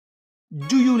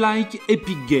Do you like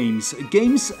epic games,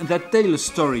 games that tell a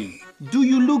story? Do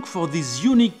you look for these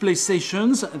unique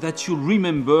PlayStations that you'll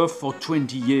remember for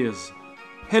 20 years?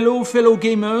 Hello fellow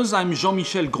gamers, I'm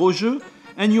Jean-Michel Grosjeu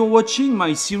and you're watching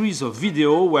my series of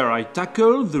videos where I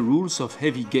tackle the rules of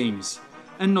heavy games.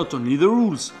 And not only the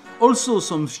rules, also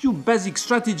some few basic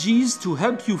strategies to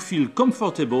help you feel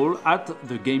comfortable at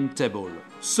the game table.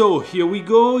 So here we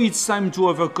go, it's time to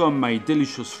overcome my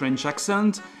delicious French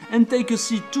accent and take a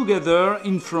seat together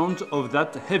in front of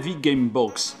that heavy game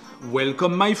box.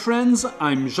 Welcome my friends,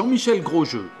 I'm Jean-Michel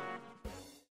Grosjeu.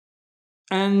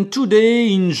 And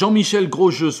today in Jean-Michel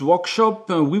Grosjeu's workshop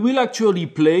we will actually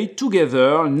play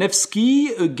together Nevsky,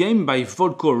 a game by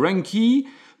Volko Ruhnke,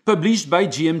 published by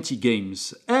GMT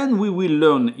Games. And we will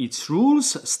learn its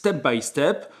rules step by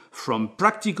step from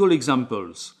practical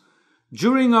examples.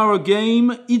 During our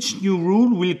game, each new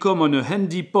rule will come on a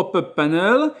handy pop-up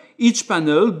panel, each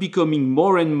panel becoming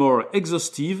more and more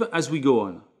exhaustive as we go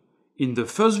on. In the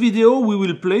first video, we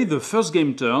will play the first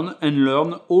game turn and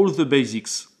learn all the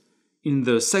basics. In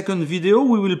the second video,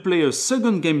 we will play a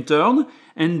second game turn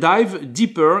and dive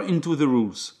deeper into the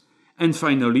rules. And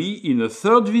finally, in a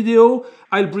third video,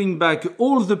 I'll bring back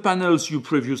all the panels you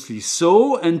previously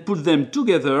saw and put them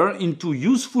together into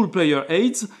useful player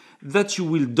aids that you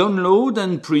will download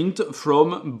and print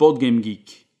from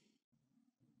BoardGameGeek.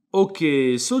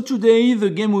 Okay, so today the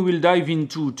game we will dive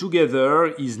into together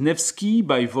is Nevsky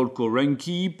by Volko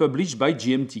Ruhnke, published by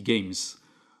GMT Games.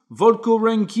 Volko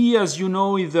Ruhnke, as you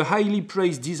know, is the highly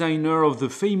praised designer of the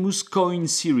famous Coin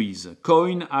series,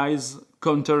 Coin as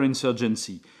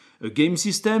Counterinsurgency, a game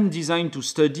system designed to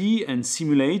study and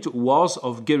simulate wars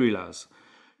of guerrillas.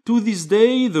 To this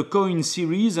day, the Coin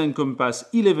series encompasses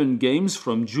 11 games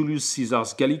from Julius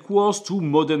Caesar's Gallic Wars to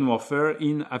Modern Warfare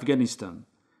in Afghanistan.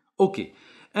 Okay,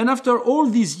 and after all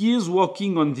these years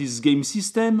working on this game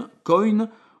system,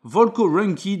 Coin, Volko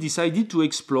Ruhnke decided to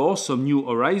explore some new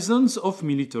horizons of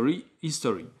military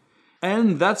history.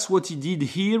 And that's what he did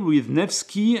here with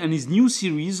Nevsky and his new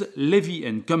series LEVY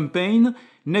and Campaign,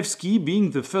 Nevsky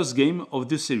being the first game of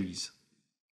the series.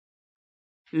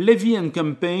 LEVY and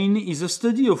Campaign is a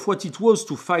study of what it was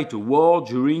to fight a war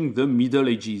during the Middle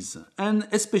Ages, and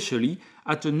especially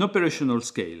at an operational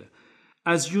scale.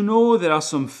 As you know, there are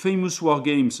some famous war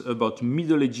games about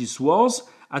Middle Ages wars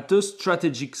at a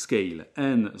strategic scale,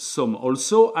 and some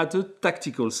also at a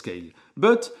tactical scale.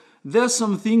 But there's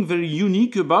something very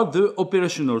unique about the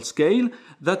operational scale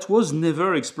that was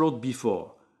never explored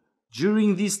before.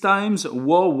 During these times,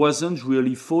 war wasn't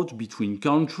really fought between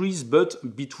countries,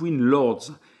 but between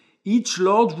lords. Each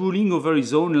lord ruling over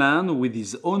his own land with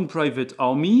his own private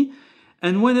army,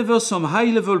 and whenever some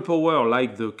high-level power,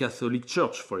 like the Catholic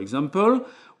Church, for example,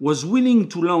 was willing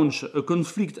to launch a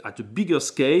conflict at a bigger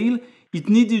scale, it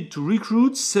needed to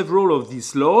recruit several of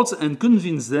these lords and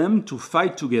convince them to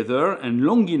fight together and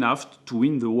long enough to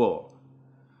win the war.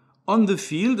 On the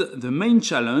field, the main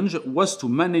challenge was to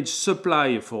manage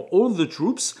supply for all the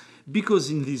troops because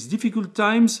in these difficult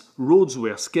times, roads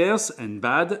were scarce and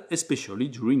bad, especially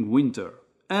during winter.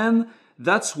 And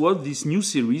that's what this new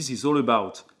series is all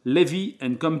about. Levy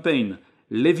and campaign.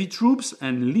 Levy troops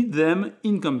and lead them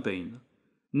in campaign.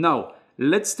 Now,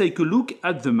 let's take a look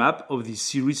at the map of this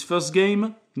series' first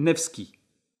game, Nevsky.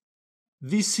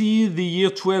 This is the year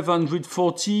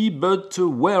 1240, but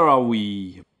where are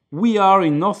we? We are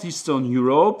in northeastern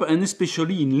Europe and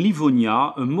especially in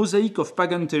Livonia, a mosaic of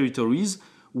pagan territories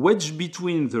wedged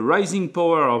between the rising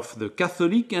power of the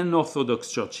Catholic and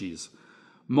Orthodox churches.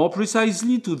 More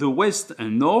precisely, to the west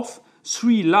and north,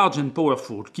 three large and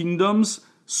powerful kingdoms,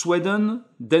 Sweden,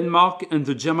 Denmark and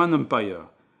the German Empire.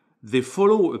 They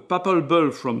follow a papal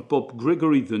bull from Pope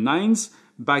Gregory IX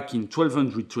back in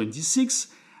 1226,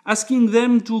 asking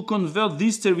them to convert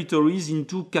these territories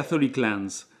into Catholic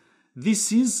lands.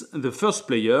 This is the first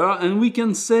player, and we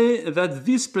can say that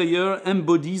this player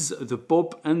embodies the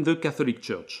Pope and the Catholic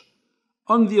Church.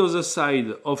 On the other side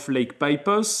of Lake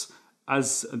Peipus,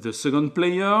 as the second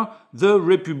player, the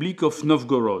Republic of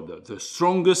Novgorod, the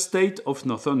strongest state of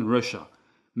northern Russia.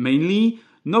 Mainly,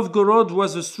 Novgorod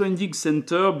was a stranded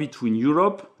center between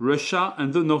Europe, Russia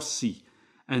and the North Sea.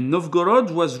 And Novgorod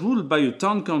was ruled by a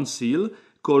town council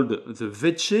called the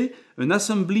Veche, an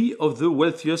assembly of the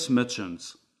wealthiest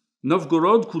merchants.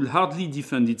 Novgorod could hardly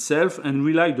defend itself and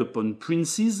relied upon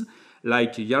princes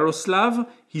like Yaroslav,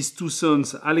 his two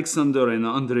sons Alexander and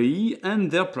Andrei, and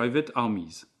their private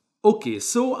armies. Okay,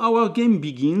 so our game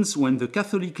begins when the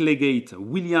Catholic legate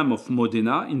William of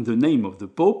Modena, in the name of the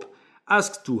Pope,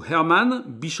 asked to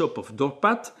Herman, Bishop of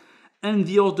Dorpat, and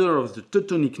the Order of the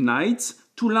Teutonic Knights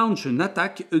to launch an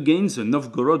attack against the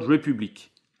Novgorod Republic.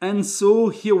 And so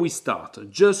here we start,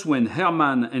 just when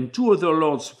Hermann and two other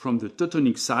lords from the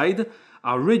Teutonic side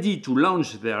are ready to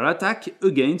launch their attack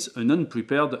against an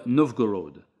unprepared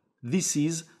Novgorod. This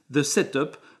is the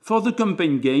setup for the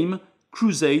campaign game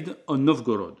Crusade on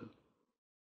Novgorod.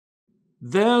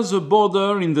 There's a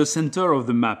border in the center of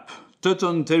the map.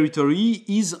 Teuton territory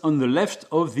is on the left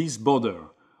of this border.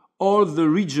 All the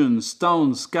regions,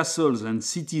 towns, castles and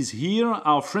cities here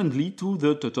are friendly to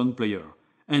the Teuton player.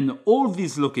 And all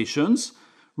these locations,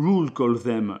 Rule calls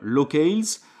them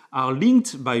locales, are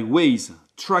linked by ways,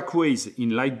 trackways in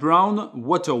light brown,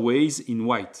 waterways in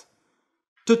white.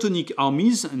 Teutonic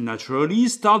armies naturally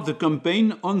start the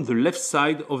campaign on the left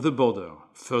side of the border.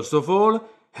 First of all,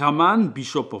 Hermann,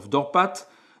 Bishop of Dorpat,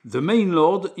 the main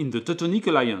lord in the Teutonic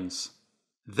alliance.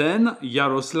 Then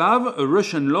Yaroslav, a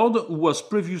Russian lord who was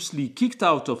previously kicked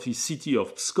out of his city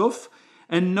of Pskov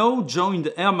and now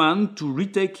joined Hermann to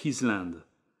retake his land.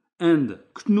 And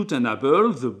Knut and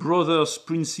Abel, the brothers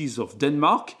princes of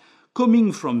Denmark,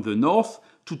 coming from the north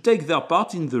to take their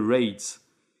part in the raids.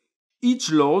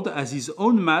 Each lord has his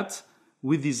own mat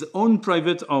with his own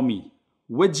private army,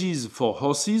 wedges for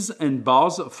horses and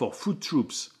bars for foot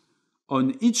troops.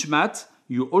 On each mat,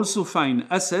 you also find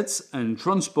assets and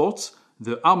transports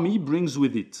the army brings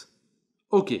with it.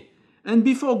 Okay, and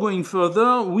before going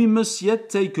further, we must yet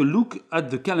take a look at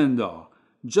the calendar,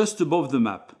 just above the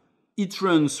map. It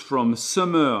runs from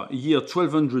summer year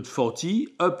 1240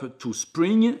 up to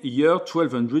spring year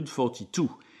 1242.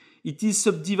 It is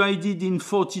subdivided in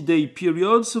 40-day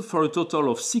periods for a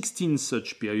total of 16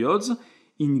 such periods.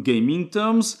 In gaming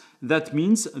terms, that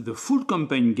means the full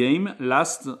campaign game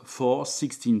lasts for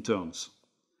 16 turns.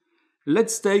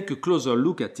 Let's take a closer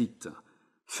look at it.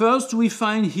 First, we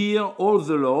find here all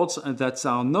the lords that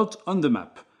are not on the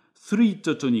map. 3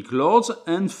 Teutonic lords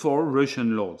and 4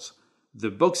 Russian lords. The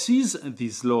boxes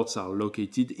these lords are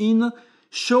located in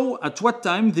show at what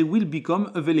time they will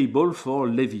become available for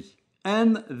levy.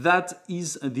 And that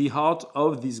is the heart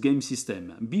of this game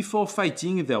system. Before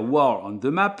fighting their war on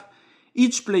the map,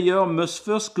 each player must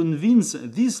first convince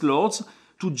these lords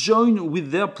to join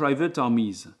with their private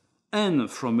armies.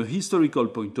 And from a historical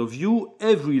point of view,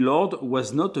 every lord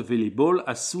was not available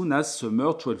as soon as summer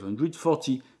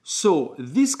 1240. So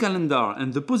this calendar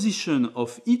and the position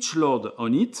of each lord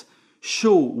on it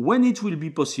show when it will be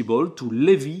possible to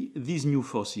levy these new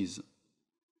forces.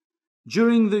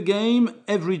 During the game,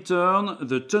 every turn,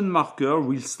 the turn marker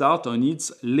will start on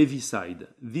its levy side.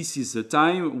 This is the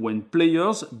time when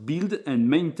players build and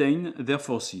maintain their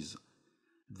forces.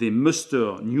 They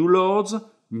muster new lords,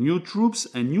 new troops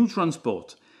and new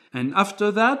transport. And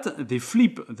after that, they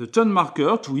flip the turn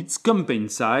marker to its campaign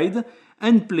side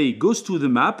and play goes to the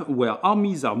map where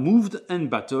armies are moved and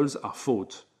battles are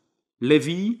fought.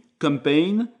 Levy,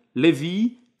 campaign,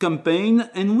 levy, campaign,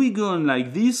 and we go on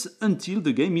like this until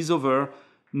the game is over.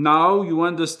 Now you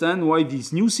understand why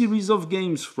this new series of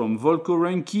games from Volko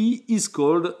Renki is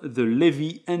called the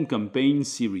Levy and Campaign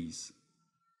series.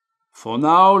 For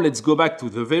now, let's go back to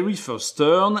the very first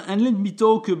turn and let me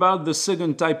talk about the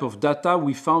second type of data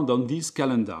we found on this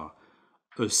calendar.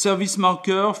 A service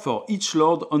marker for each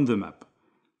lord on the map.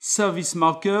 Service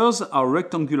markers are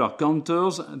rectangular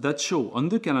counters that show on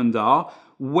the calendar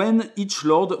when each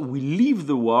lord will leave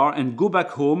the war and go back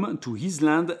home to his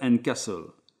land and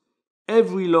castle.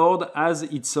 Every lord has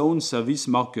its own service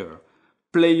marker.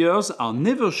 Players are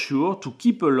never sure to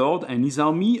keep a lord and his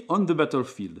army on the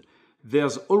battlefield.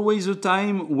 There's always a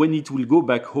time when it will go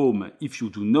back home if you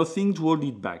do nothing to hold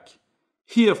it back.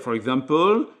 Here, for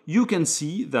example, you can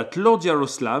see that Lord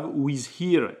Yaroslav, who is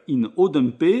here in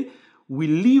Odenpe, will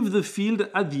leave the field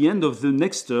at the end of the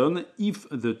next turn if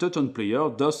the Teuton player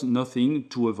does nothing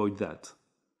to avoid that.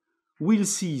 We'll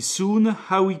see soon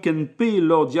how we can pay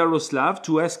Lord Yaroslav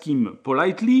to ask him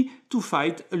politely to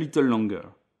fight a little longer.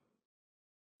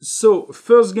 So,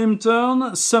 first game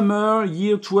turn, summer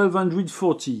year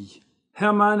 1240.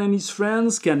 Hermann and his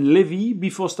friends can levy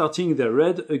before starting their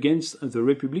raid against the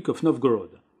Republic of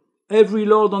Novgorod. Every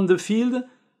lord on the field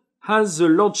has a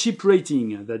lordship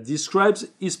rating that describes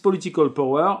his political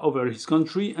power over his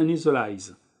country and his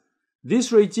allies.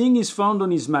 This rating is found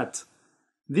on his mat.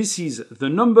 This is the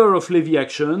number of levy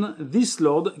action this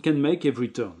lord can make every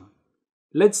turn.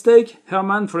 Let's take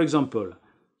Hermann for example.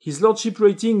 His lordship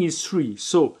rating is 3,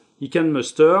 so he can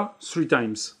muster 3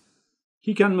 times.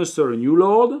 He can muster a new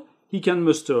lord, he can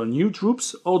muster new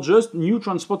troops, or just new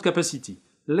transport capacity.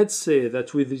 Let's say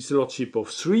that with his lordship of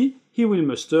 3, he will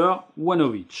muster 1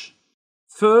 of each.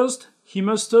 First, he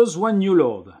musters 1 new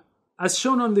lord. As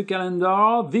shown on the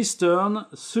calendar, this turn,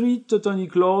 3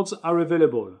 Teutonic lords are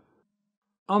available.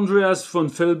 Andreas von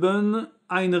Felben,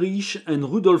 Heinrich, and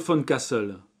Rudolf von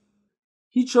Kassel.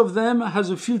 Each of them has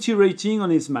a fealty rating on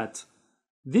his mat.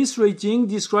 This rating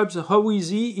describes how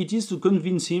easy it is to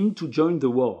convince him to join the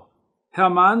war.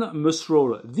 Hermann must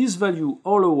roll this value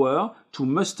or lower to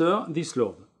muster this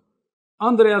lord.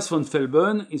 Andreas von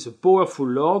Felben is a powerful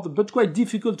lord but quite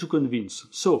difficult to convince,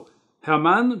 so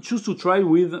Hermann chooses to try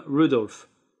with Rudolf.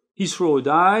 He throws a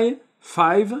die,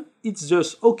 5, it's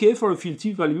just okay for a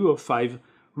fealty value of 5.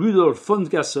 Rudolf von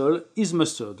Kassel is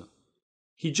mustered.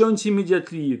 He joins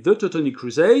immediately the Teutonic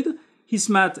Crusade, his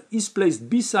mat is placed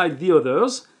beside the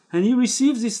others, and he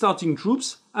receives his starting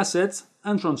troops, assets,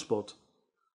 and transport.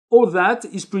 All that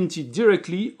is printed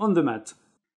directly on the mat.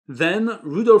 Then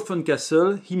Rudolf von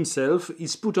Kassel himself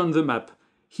is put on the map.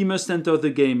 He must enter the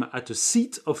game at a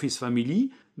seat of his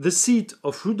family. The seat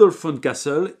of Rudolf von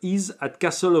Kassel is at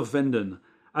Castle of Venden,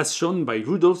 as shown by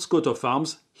Rudolf's coat of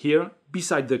arms here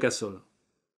beside the castle.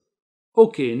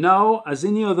 Okay, now, as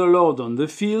any other lord on the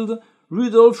field,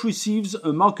 Rudolf receives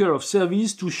a marker of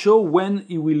service to show when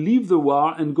he will leave the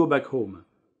war and go back home.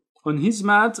 On his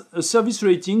mat, a service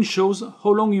rating shows how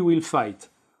long he will fight.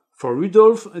 For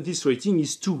Rudolf, this rating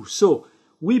is 2, so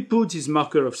we put his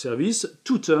marker of service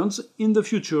 2 turns in the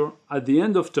future. At the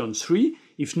end of turn 3,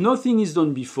 if nothing is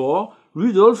done before,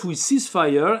 Rudolf will cease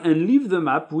fire and leave the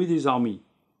map with his army.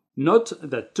 Note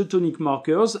that Teutonic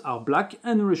markers are black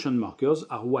and Russian markers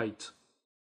are white.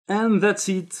 And that's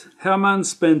it. Hermann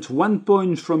spent 1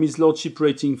 point from his lordship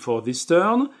rating for this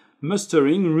turn,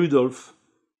 mustering Rudolf.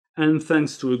 And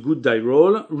thanks to a good die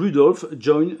roll, Rudolf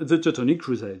joined the Teutonic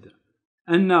Crusade.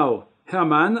 And now,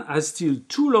 Hermann has still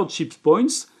 2 lordship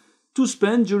points to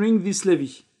spend during this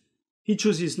levy. He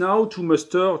chooses now to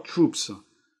muster troops.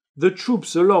 The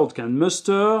troops a lord can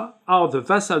muster are the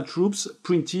vassal troops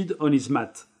printed on his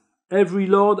mat. Every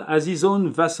lord has his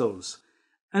own vassals.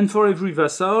 And for every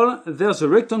vassal, there's a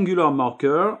rectangular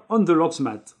marker on the lord's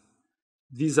mat.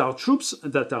 These are troops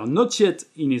that are not yet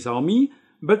in his army,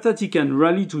 but that he can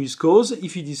rally to his cause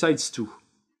if he decides to.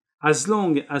 As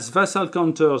long as vassal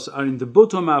counters are in the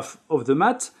bottom half of the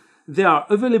mat, they are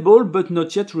available but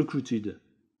not yet recruited.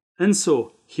 And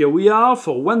so, here we are,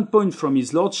 for 1 point from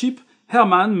his lordship,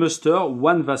 Hermann musters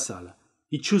 1 vassal.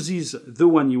 He chooses the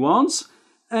one he wants,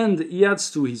 and he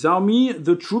adds to his army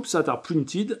the troops that are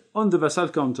printed on the vassal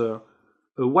counter.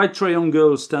 A white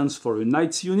triangle stands for a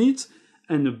knight's unit,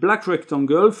 and a black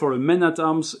rectangle for a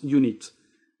men-at-arms unit.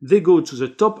 They go to the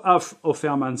top half of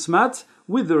Hermann's mat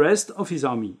with the rest of his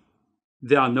army.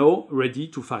 They are now ready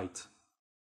to fight.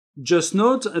 Just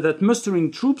note that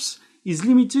mustering troops is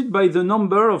limited by the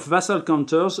number of vassal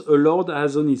counters a lord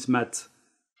has on his mat.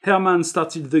 Hermann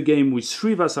started the game with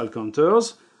 3 vassal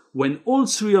counters. When all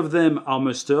 3 of them are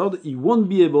mustered, he won't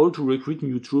be able to recruit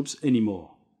new troops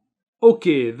anymore.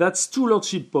 Okay, that's 2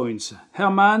 lordship points.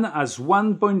 Hermann has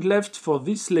 1 point left for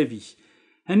this levy.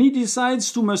 And he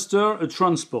decides to muster a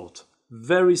transport.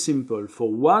 Very simple.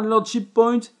 For 1 lordship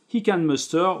point, he can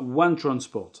muster 1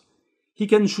 transport. He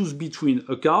can choose between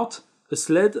a cart, a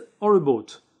sled, or a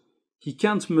boat. He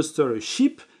can't muster a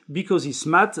ship because his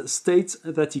mat states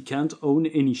that he can't own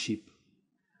any ship.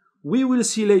 We will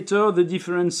see later the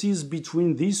differences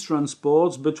between these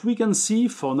transports, but we can see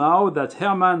for now that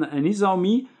Hermann and his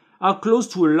army are close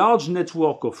to a large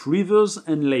network of rivers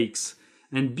and lakes.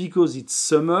 And because it's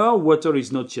summer, water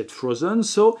is not yet frozen,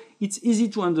 so it's easy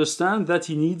to understand that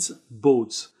he needs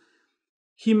boats.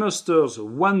 He musters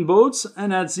 1 boat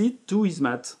and adds it to his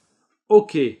mat.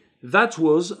 Okay, that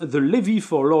was the levy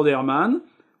for Lord Hermann,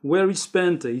 where he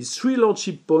spent his 3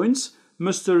 lordship points,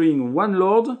 mustering 1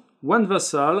 lord, 1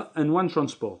 vassal, and 1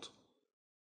 transport.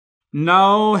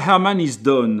 Now Hermann is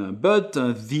done, but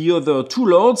the other 2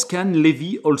 lords can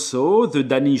levy also, the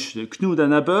Danish Knud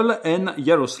and Abel and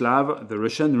Yaroslav, the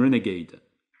Russian renegade.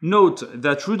 Note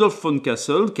that Rudolf von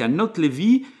Kassel cannot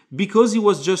levy because he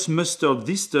was just mustered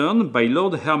this turn by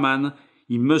Lord Hermann.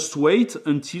 He must wait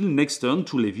until next turn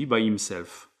to levy by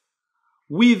himself.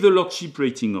 With a lordship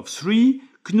rating of 3,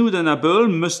 Knud and Abel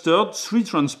mustered 3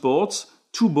 transports,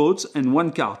 2 boats and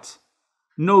 1 cart.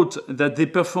 Note that they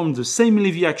performed the same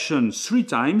levy action 3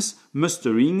 times,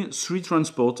 mustering 3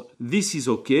 transport. This is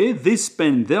okay, they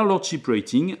spend their lordship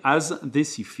rating as they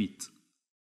see fit.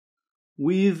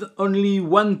 With only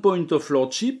 1 point of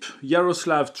lordship,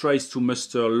 Yaroslav tries to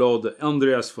muster Lord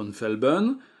Andreas von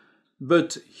Felben,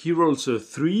 but he rolls a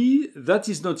 3, that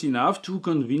is not enough to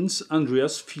convince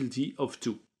Andreas fealty of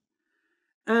 2.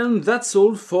 And that's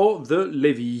all for the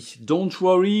levy. Don't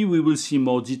worry, we will see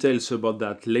more details about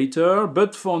that later,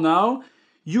 but for now,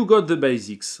 you got the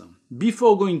basics.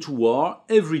 Before going to war,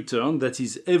 every turn, that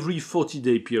is every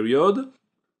 40-day period,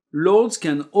 Lords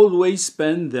can always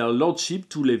spend their lordship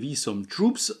to levy some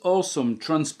troops or some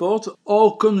transport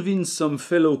or convince some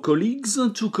fellow colleagues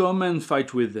to come and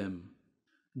fight with them.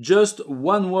 Just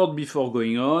one word before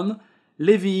going on,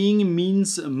 levying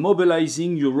means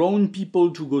mobilizing your own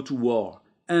people to go to war.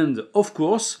 And, of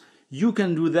course, you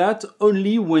can do that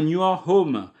only when you are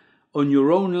home, on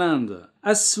your own land.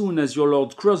 As soon as your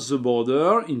lord crosses the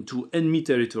border into enemy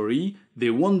territory, they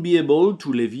won't be able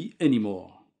to levy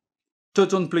anymore.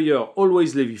 Teuton player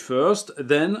always levy first,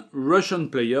 then Russian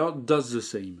player does the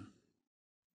same.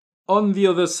 On the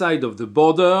other side of the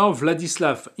border,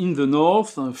 Vladislav in the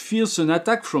north fears an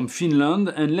attack from Finland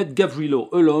and let Gavrilo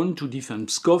alone to defend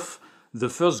Pskov, the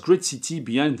first great city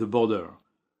behind the border.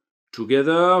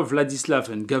 Together, Vladislav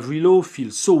and Gavrilo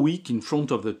feel so weak in front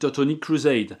of the Teutonic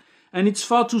Crusade, and it's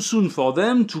far too soon for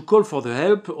them to call for the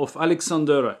help of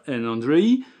Alexander and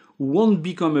Andrei, who won't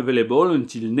become available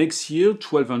until next year,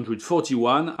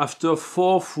 1241, after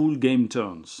 4 full game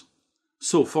turns.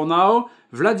 So for now,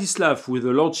 Vladislav, with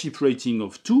a lordship rating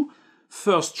of 2,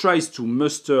 first tries to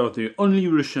muster the only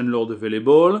Russian lord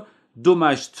available,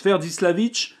 Domash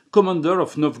Tverdislavich, commander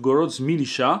of Novgorod's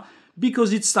militia,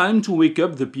 because it's time to wake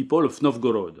up the people of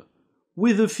Novgorod.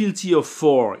 With a fealty of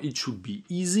 4, it should be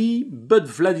easy, but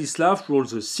Vladislav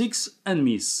rolls a 6 and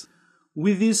miss.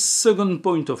 With his second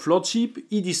point of lordship,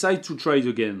 he decides to try it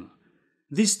again.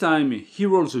 This time he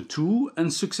rolls a 2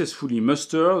 and successfully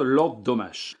musters Lord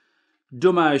Domash.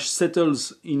 Domash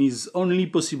settles in his only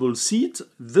possible seat,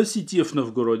 the city of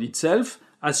Novgorod itself,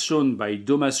 as shown by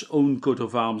Domash's own coat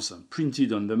of arms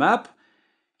printed on the map.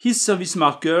 His service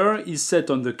marker is set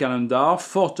on the calendar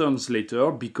 4 turns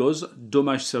later because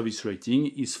Domash's service rating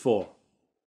is 4.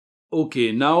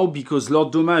 Okay, now because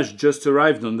Lord Domash just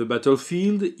arrived on the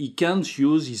battlefield, he can't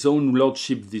use his own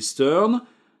lordship this turn.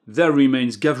 There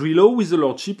remains Gavrilo with a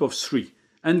lordship of 3,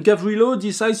 and Gavrilo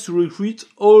decides to recruit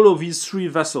all of his 3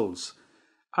 vassals.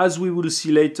 As we will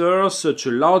see later, such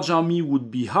a large army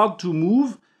would be hard to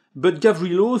move, but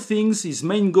Gavrilo thinks his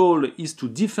main goal is to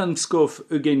defend Pskov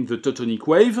against the Teutonic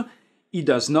wave. He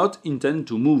does not intend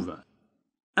to move.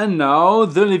 And now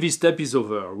the levy step is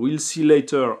over. We'll see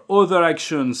later other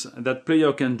actions that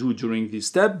player can do during this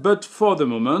step, but for the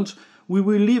moment we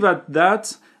will leave at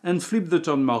that and flip the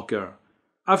turn marker.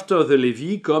 After the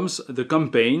levy comes the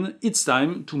campaign. It's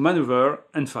time to maneuver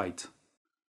and fight.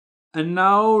 And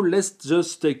now let's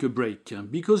just take a break,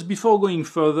 because before going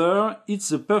further, it's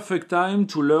the perfect time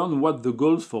to learn what the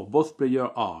goals for both players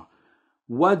are.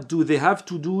 What do they have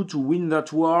to do to win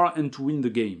that war and to win the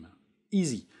game?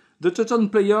 Easy. The Teuton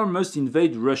player must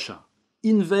invade Russia.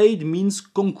 Invade means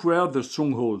conquer the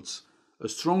strongholds. A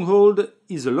stronghold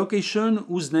is a location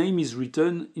whose name is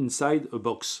written inside a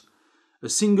box. A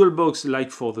single box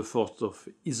like for the fort of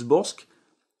Izborsk,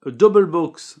 a double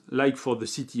box like for the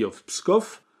city of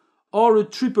Pskov, or a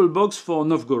triple box for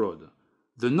Novgorod.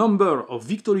 The number of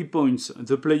victory points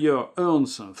the player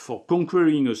earns for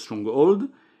conquering a stronghold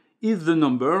is the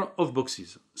number of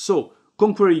boxes. So,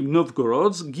 conquering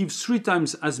Novgorod gives 3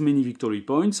 times as many victory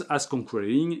points as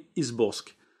conquering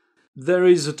Izborsk. There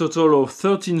is a total of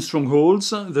 13 strongholds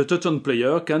the Teuton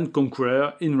player can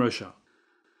conquer in Russia.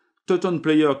 Teuton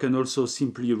player can also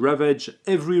simply ravage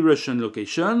every Russian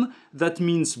location, that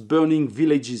means burning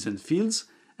villages and fields,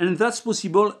 and that's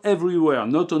possible everywhere,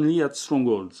 not only at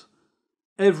strongholds.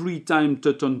 Every time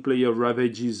Teuton player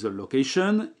ravages a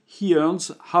location, he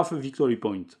earns half a victory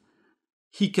point.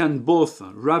 He can both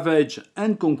ravage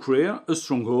and conquer a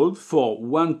stronghold for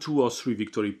 1, 2 or 3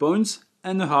 victory points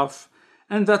and a half.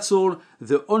 And that's all.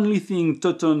 The only thing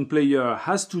Teuton player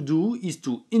has to do is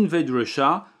to invade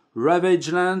Russia,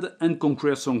 ravage land and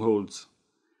conquer strongholds.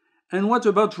 And what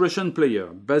about Russian player?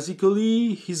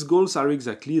 Basically, his goals are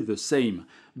exactly the same,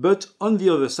 but on the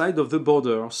other side of the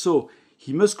border. So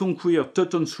he must conquer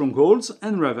Teuton strongholds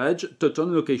and ravage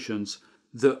Teuton locations.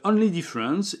 The only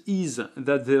difference is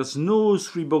that there's no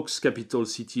 3-box capital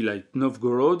city like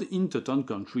Novgorod in Teuton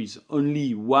countries,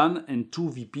 only 1 and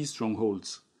 2 VP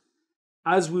strongholds.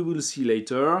 As we will see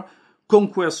later,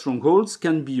 conquest strongholds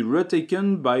can be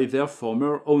retaken by their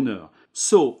former owner,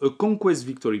 so a conquest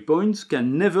victory point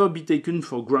can never be taken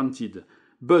for granted.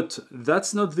 But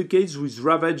that's not the case with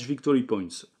ravaged victory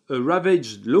points. A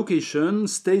ravaged location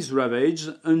stays ravaged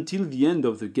until the end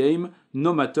of the game,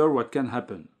 no matter what can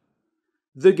happen.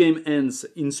 The game ends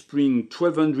in spring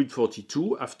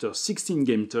 1242 after 16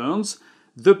 game turns.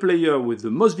 The player with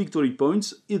the most victory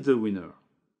points is the winner.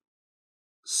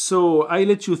 So I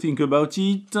let you think about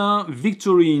it.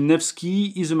 Victory in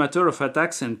Nevsky is a matter of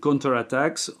attacks and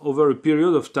counterattacks over a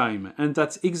period of time, and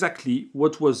that's exactly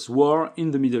what was war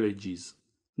in the Middle Ages.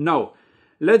 Now,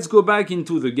 Let's go back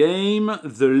into the game.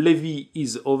 The levy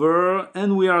is over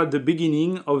and we are at the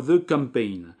beginning of the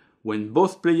campaign, when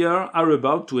both players are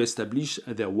about to establish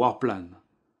their war plan.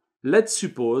 Let's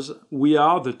suppose we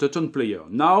are the Teuton player.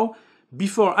 Now,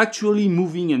 before actually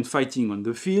moving and fighting on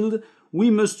the field, we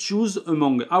must choose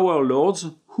among our lords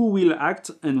who will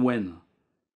act and when.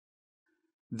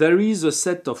 There is a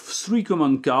set of 3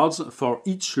 command cards for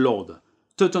each lord.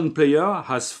 Teuton player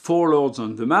has 4 lords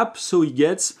on the map, so he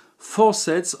gets 4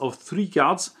 sets of 3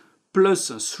 cards plus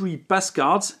 3 pass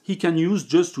cards he can use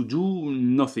just to do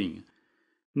nothing.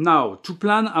 Now, to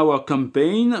plan our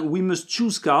campaign, we must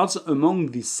choose cards among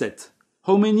this set.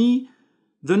 How many?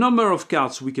 The number of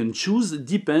cards we can choose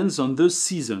depends on the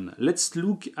season. Let's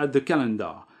look at the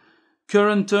calendar.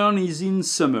 Current turn is in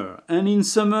summer, and in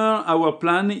summer our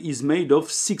plan is made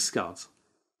of 6 cards.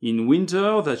 In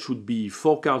winter that should be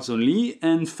 4 cards only,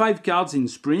 and 5 cards in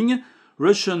spring.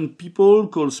 Russian people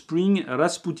call spring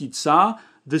Rasputitsa,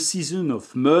 the season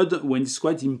of mud when it's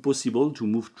quite impossible to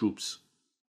move troops.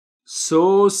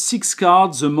 So 6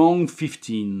 cards among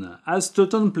 15. As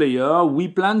Teuton player, we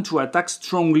plan to attack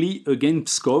strongly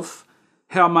against Pskov.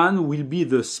 Hermann will be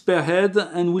the spearhead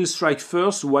and will strike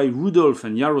first, while Rudolf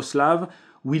and Yaroslav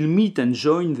will meet and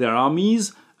join their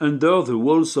armies under the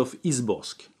walls of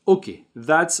Izborsk. Okay,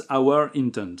 that's our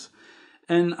intent.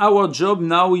 And our job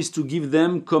now is to give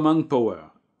them command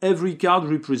power. Every card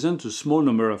represents a small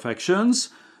number of actions.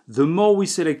 The more we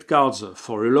select cards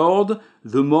for a lord,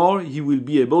 the more he will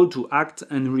be able to act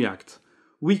and react.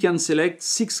 We can select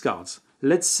 6 cards.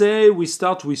 Let's say we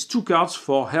start with 2 cards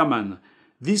for Hermann.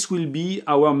 This will be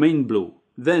our main blow.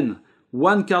 Then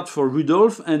 1 card for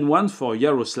Rudolf and 1 for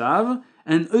Yaroslav,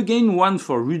 and again 1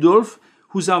 for Rudolf,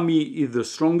 whose army is the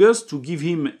strongest to give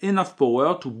him enough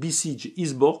power to besiege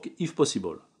Izborsk if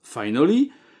possible.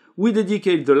 Finally, we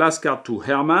dedicate the last card to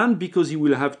Hermann because he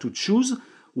will have to choose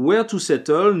where to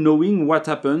settle, knowing what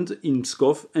happened in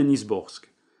Pskov and Izborsk.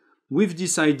 We've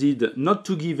decided not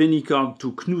to give any card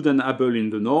to Knud and Abel in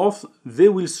the north. They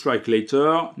will strike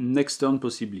later, next turn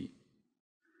possibly.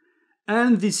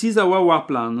 And this is our war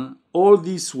plan. All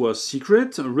this was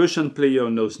secret. Russian player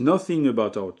knows nothing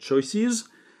about our choices.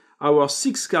 Our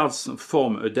 6 cards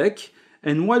form a deck,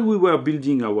 and while we were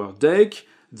building our deck,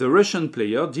 the Russian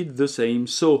player did the same,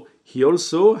 so he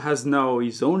also has now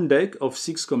his own deck of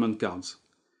 6 command cards.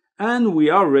 And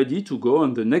we are ready to go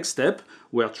on the next step,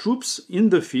 where troops in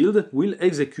the field will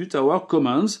execute our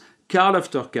commands, card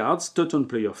after card, Teuton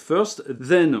player first,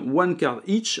 then 1 card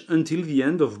each until the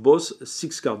end of both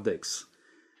 6 card decks.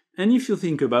 And if you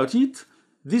think about it,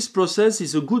 this process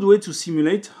is a good way to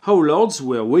simulate how lords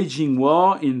were waging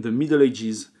war in the Middle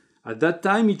Ages. At that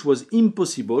time it was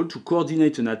impossible to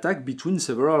coordinate an attack between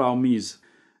several armies.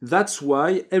 That's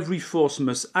why every force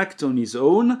must act on his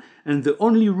own, and the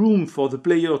only room for the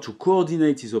player to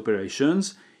coordinate his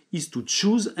operations is to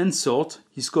choose and sort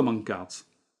his command cards.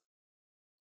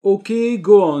 Okay,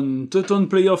 go on. Teuton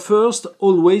player first,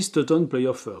 always Teuton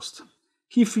player first.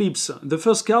 He flips the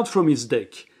first card from his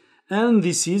deck. And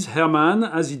this is Hermann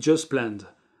as he just planned.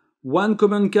 1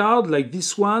 command card like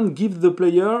this one gives the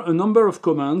player a number of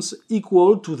commands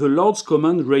equal to the Lord's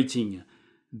command rating.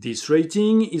 This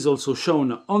rating is also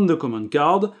shown on the command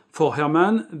card. For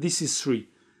Hermann, this is 3.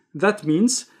 That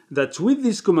means that with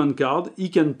this command card he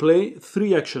can play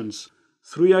 3 actions.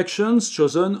 3 actions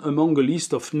chosen among a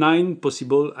list of 9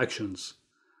 possible actions.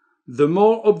 The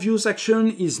more obvious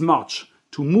action is March,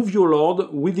 to move your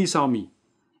lord with his army.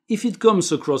 If it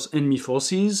comes across enemy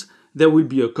forces, there will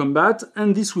be a combat,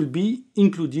 and this will be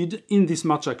included in this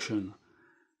march action.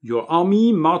 Your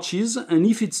army marches, and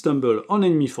if it stumbles on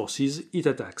enemy forces, it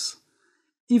attacks.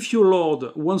 If your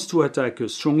lord wants to attack a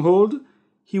stronghold,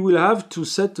 he will have to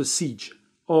set a siege,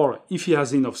 or if he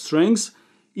has enough strength,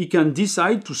 he can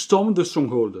decide to storm the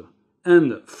stronghold.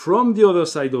 And from the other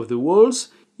side of the walls,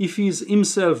 if he is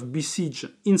himself besieged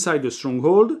inside the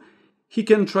stronghold, he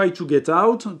can try to get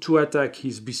out to attack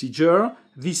his besieger.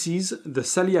 This is the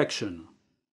sally action.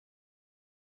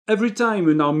 Every time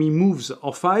an army moves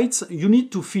or fights, you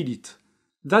need to feed it.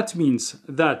 That means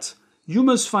that you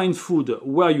must find food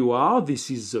where you are, this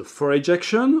is the forage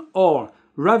action, or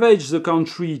ravage the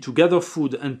country to gather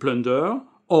food and plunder,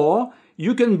 or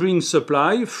you can bring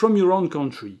supply from your own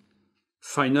country.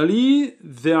 Finally,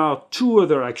 there are 2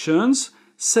 other actions.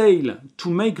 Sail to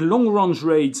make long-range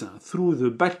raids through the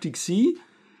Baltic Sea,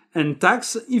 and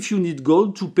tax if you need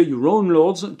gold to pay your own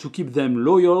lords to keep them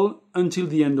loyal until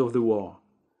the end of the war.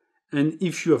 And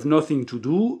if you have nothing to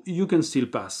do, you can still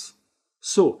pass.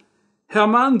 So,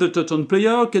 Hermann, the Teuton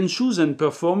player, can choose and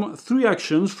perform 3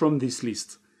 actions from this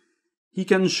list. He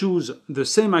can choose the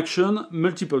same action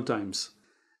multiple times.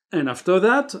 And after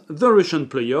that, the Russian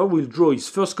player will draw his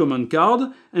first command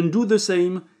card and do the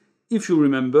same. If you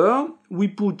remember, we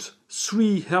put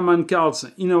 3 Herman cards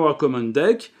in our command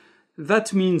deck.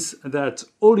 That means that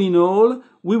all in all,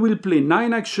 we will play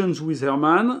 9 actions with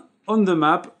Herman on the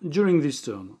map during this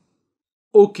turn.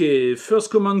 Okay, first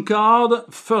command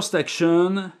card, first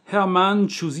action, Herman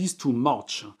chooses to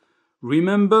march.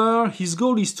 Remember, his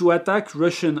goal is to attack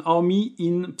Russian army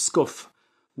in Pskov.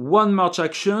 One march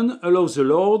action allows the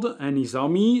Lord and his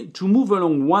army to move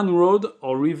along one road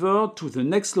or river to the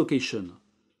next location.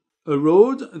 A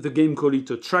road, the game calls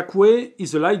it a trackway,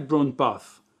 is a light brown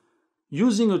path.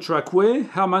 Using a trackway,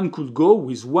 Herman could go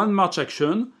with one march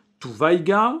action to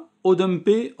Vaiga,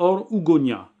 Odempe or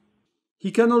Ugonia.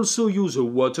 He can also use a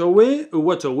waterway. A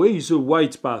waterway is a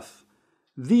white path.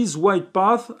 These white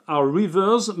paths are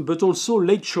rivers but also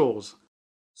lake shores.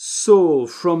 So,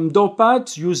 from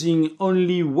Dorpat, using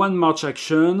only one march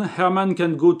action, Herman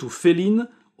can go to Felin,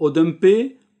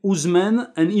 Odempe,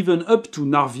 Uzmen and even up to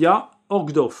Narvia or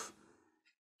Gdov.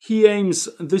 He aims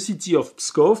the city of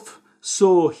Pskov,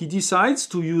 so he decides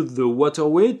to use the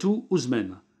waterway to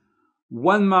Uzmen.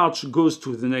 One march goes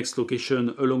to the next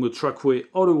location along a trackway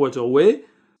or a waterway.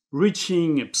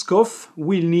 Reaching Pskov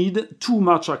will need 2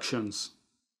 march actions.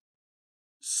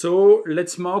 So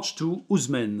let's march to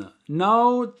Uzmen.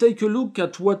 Now take a look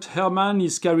at what Herman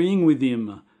is carrying with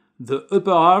him. The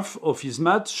upper half of his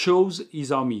mat shows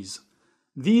his armies.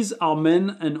 These are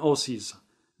men and horses.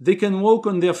 They can walk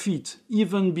on their feet,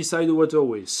 even beside the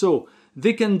waterway, so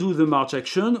they can do the march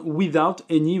action without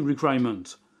any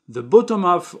requirement. The bottom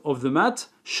half of the mat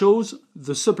shows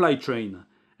the supply train,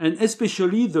 and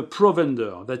especially the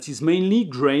provender, that is mainly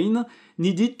grain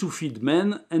needed to feed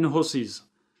men and horses.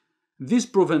 This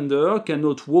provender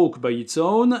cannot walk by its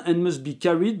own and must be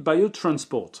carried by a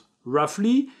transport.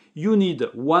 Roughly, you need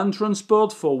 1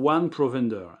 transport for 1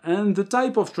 provender, and the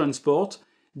type of transport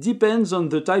depends on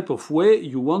the type of way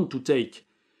you want to take.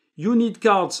 You need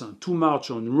carts to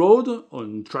march on road,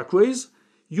 on trackways.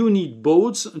 You need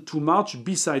boats to march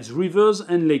besides rivers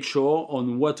and lakeshore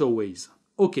on waterways.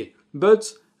 Okay,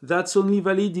 but that's only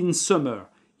valid in summer.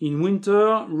 In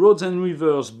winter, roads and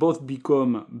rivers both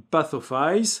become paths of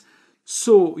ice,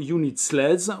 so you need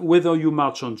sleds, whether you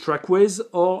march on trackways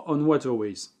or on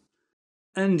waterways.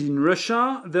 And in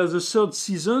Russia, there's a 3rd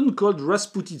season called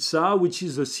Rasputitsa, which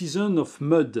is the season of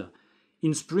mud.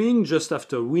 In spring, just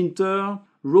after winter,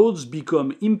 roads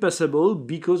become impassable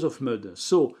because of mud.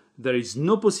 So there is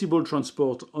no possible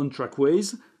transport on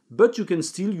trackways, but you can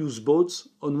still use boats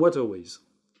on waterways.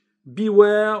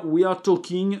 Beware, we are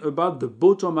talking about the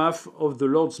bottom half of the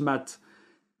Lord's mat.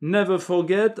 Never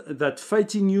forget that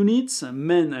fighting units,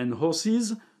 men and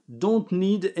horses, don't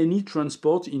need any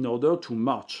transport in order to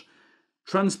march.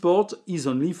 Transport is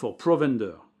only for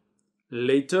provender.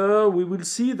 Later, we will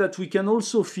see that we can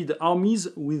also feed armies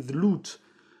with loot.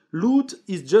 Loot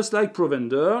is just like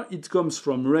provender, it comes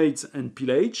from raids and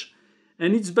pillage,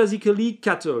 and it's basically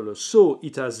cattle, so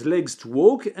it has legs to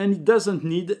walk and it doesn't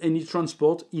need any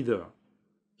transport either.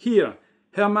 Here,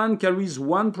 Herman carries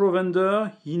 1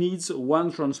 provender, he needs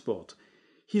 1 transport.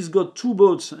 He's got 2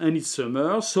 boats and it's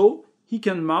summer, so he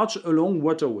can march along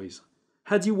waterways.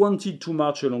 Had he wanted to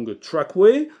march along a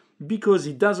trackway, because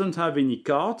he doesn't have any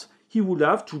cart, he would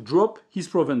have to drop his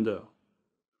provender.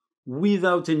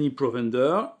 Without any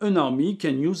provender, an army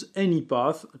can use any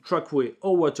path, trackway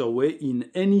or waterway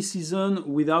in any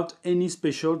season without any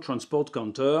special transport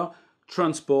counter.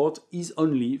 Transport is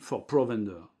only for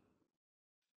provender.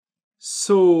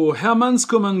 So Herman's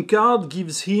command card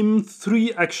gives him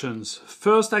 3 actions.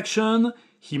 First action,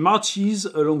 he marches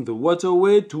along the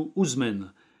waterway to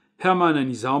Uzmen. Herman and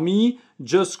his army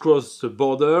just crossed the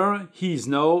border. He is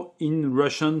now in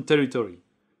Russian territory.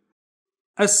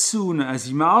 As soon as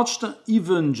he marched,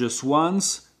 even just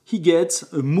once, he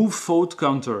gets a move fought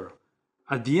counter.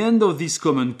 At the end of this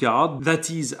command card, that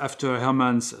is after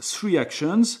Herman's 3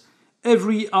 actions,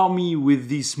 every army with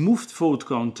this moved fought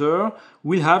counter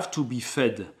will have to be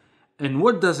fed. And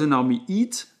what does an army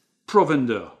eat?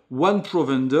 Provender. 1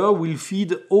 provender will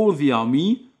feed all the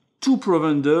army, 2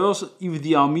 provenders if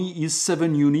the army is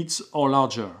 7 units or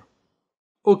larger.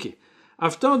 Okay,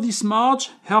 after this march,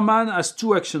 Herman has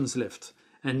 2 actions left.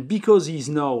 And because he is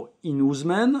now in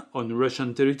Uzmen, on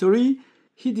Russian territory,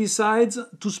 he decides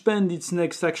to spend its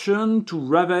next action to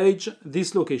ravage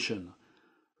this location.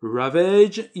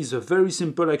 Ravage is a very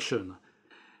simple action.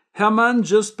 Herman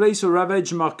just places a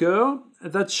ravage marker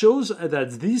that shows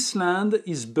that this land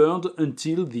is burned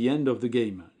until the end of the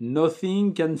game.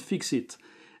 Nothing can fix it,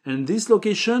 and this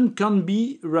location can't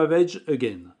be ravaged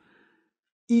again.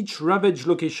 Each Ravage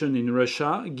location in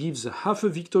Russia gives half a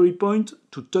victory point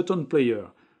to Teuton player.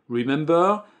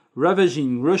 Remember,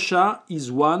 ravaging Russia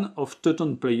is one of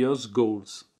Teuton player's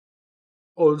goals.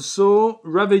 Also,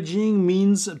 ravaging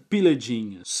means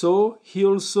pillaging, so he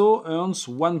also earns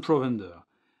one provender.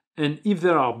 And if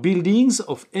there are buildings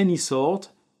of any sort,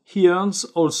 he earns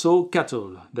also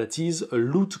cattle, that is a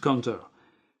loot counter.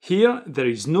 Here there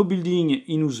is no building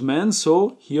in Uzman,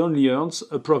 so he only earns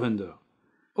a provender.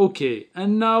 Okay,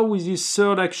 and now with his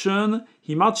third action,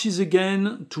 he marches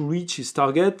again to reach his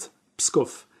target,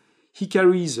 Pskov. He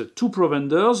carries 2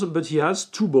 provenders, but he has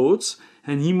 2 boats,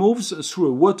 and he moves through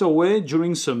a waterway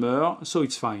during summer, so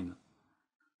it's fine.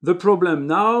 The problem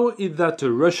now is that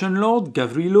a Russian lord,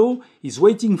 Gavrilo, is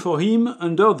waiting for him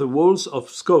under the walls of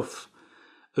Pskov.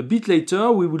 A bit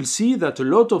later, we will see that a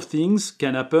lot of things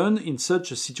can happen in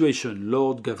such a situation.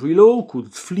 Lord Gavrilo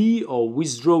could flee or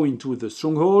withdraw into the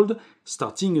stronghold,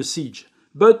 starting a siege.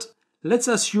 But let's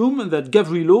assume that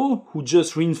Gavrilo, who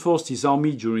just reinforced his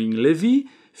army during LEVY,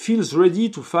 feels ready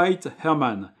to fight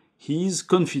Herman. He is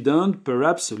confident,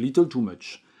 perhaps a little too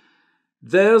much.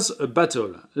 There's a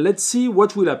battle. Let's see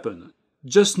what will happen.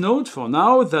 Just note for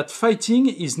now that fighting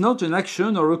is not an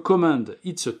action or a command,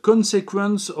 it's a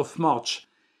consequence of march.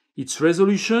 Its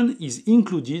resolution is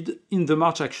included in the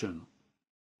march action.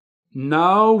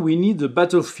 Now we need a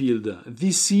battlefield.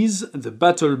 This is the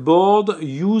battle board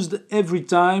used every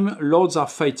time lords are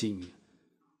fighting.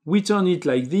 We turn it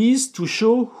like this to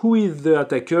show who is the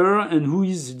attacker and who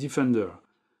is the defender.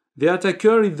 The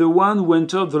attacker is the one who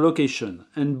entered the location,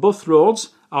 and both lords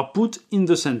are put in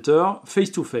the center, face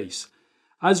to face.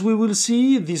 As we will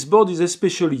see, this board is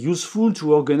especially useful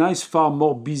to organize far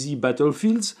more busy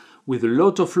battlefields with a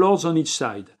lot of lords on each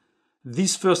side.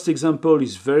 This first example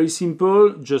is very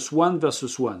simple, just 1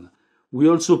 versus 1. We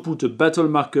also put a battle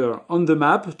marker on the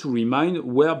map to remind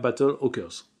where battle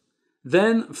occurs.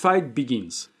 Then fight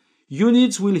begins.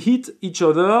 Units will hit each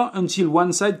other until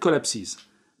one side collapses.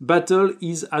 Battle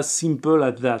is as simple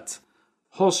as that.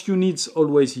 Horse units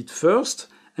always hit first,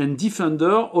 and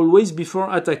defender always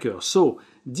before attacker. So,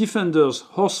 defenders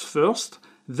horse first,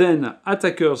 then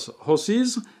attackers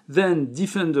horses, then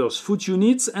defenders foot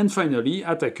units, and finally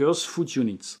attackers foot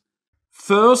units.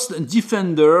 First,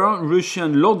 defender,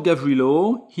 Russian Lord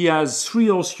Gavrilo. He has 3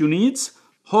 horse units.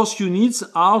 Horse units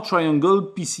are triangle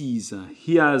pieces.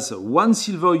 He has 1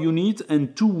 silver unit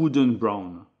and 2 wooden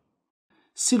brown.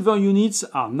 Silver units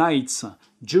are knights.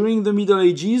 During the Middle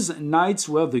Ages, knights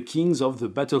were the kings of the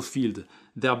battlefield.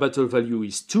 Their battle value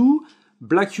is 2.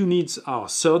 Black units are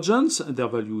sergeants, their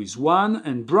value is 1,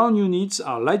 and brown units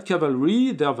are light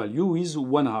cavalry, their value is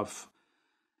 1/2.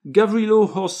 Gavrilo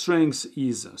horse strength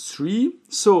is 3,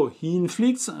 so he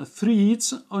inflicts 3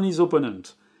 hits on his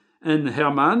opponent. And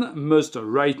Herman must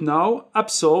right now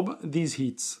absorb these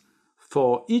hits.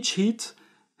 For each hit,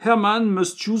 Herman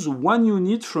must choose 1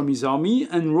 unit from his army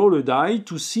and roll a die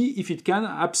to see if it can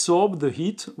absorb the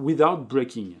hit without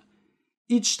breaking.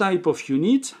 Each type of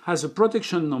unit has a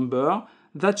protection number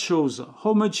that shows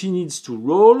how much he needs to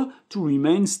roll to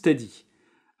remain steady.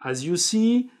 As you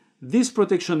see, this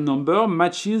protection number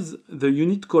matches the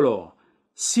unit color.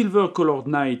 Silver-colored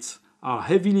knights are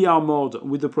heavily armored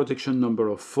with a protection number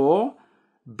of 4.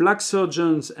 Black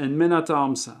sergeants and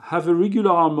men-at-arms have a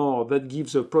regular armor that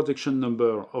gives a protection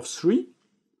number of 3.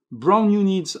 Brown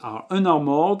units are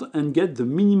unarmored and get the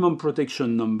minimum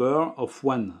protection number of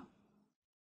 1.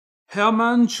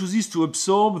 Herman chooses to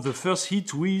absorb the first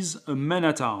hit with a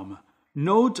man-at-arm.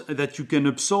 Note that you can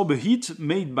absorb a hit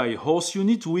made by horse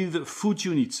unit with foot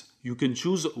units. You can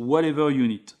choose whatever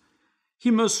unit. He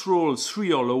must roll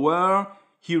 3 or lower.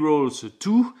 He rolls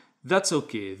 2. That's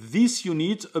okay. This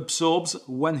unit absorbs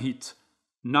 1 hit.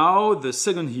 Now the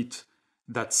second hit.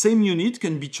 That same unit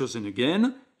can be chosen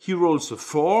again. He rolls a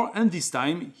 4 and this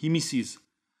time he misses.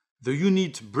 The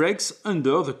unit breaks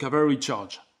under the cavalry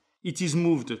charge. It is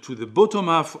moved to the bottom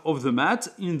half of the mat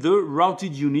in the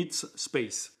routed units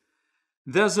space.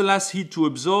 There's the last hit to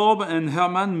absorb and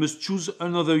Herman must choose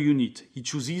another unit. He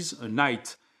chooses a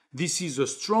knight. This is a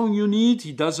strong unit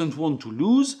he doesn't want to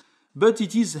lose, but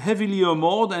it is heavily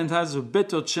armored and has a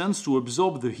better chance to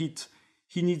absorb the hit.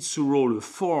 He needs to roll a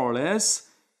 4 or less.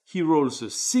 He rolls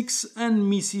a 6 and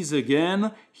misses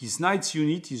again. His knight's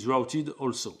unit is routed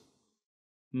also.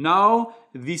 Now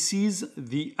this is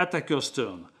the attacker's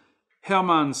turn.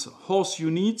 Herman's horse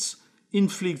units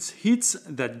inflicts hits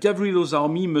that Gavrilo's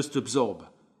army must absorb.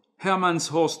 Herman's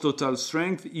horse total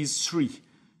strength is 3.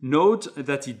 Note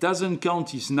that it doesn't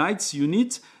count his knight's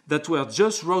unit that were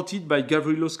just routed by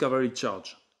Gavrilo's cavalry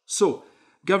charge. So,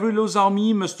 Gavrilo's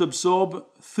army must absorb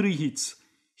 3 hits.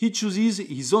 He chooses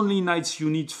his only knight's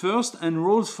unit first and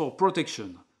rolls for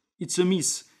protection. It's a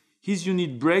miss. His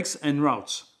unit breaks and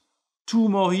routes. 2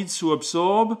 more hits to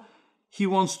absorb. He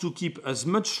wants to keep as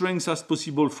much strength as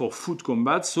possible for foot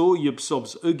combat, so he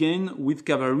absorbs again with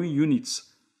cavalry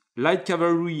units. Light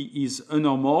cavalry is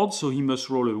unarmored, so he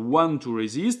must roll a 1 to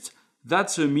resist.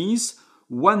 That's a miss.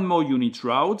 1 more unit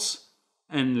routes.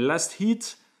 And last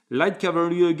hit, light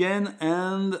cavalry again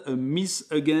and a miss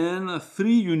again.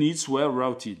 3 units were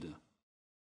routed.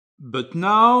 But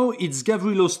now it's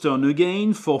Gavrilo's turn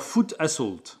again for foot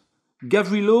assault.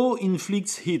 Gavrilo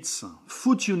inflicts hits.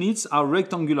 Foot units are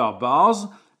rectangular bars,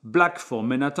 black for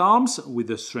men-at-arms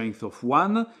with a strength of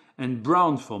 1, and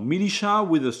brown for militia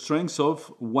with a strength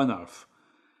of 1/2.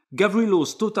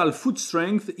 Gavrilo's total foot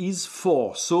strength is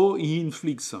 4, so he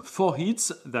inflicts 4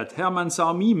 hits that Herman's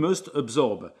army must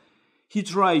absorb. He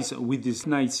tries with his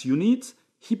knight's unit,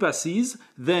 he passes,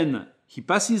 then he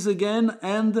passes again,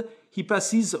 and he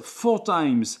passes 4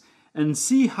 times. And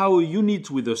see how a unit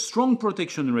with a strong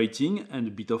protection rating and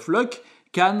a bit of luck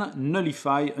can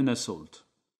nullify an assault.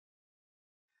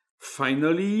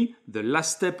 Finally, the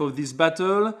last step of this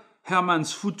battle,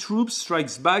 Herman's foot troops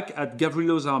strikes back at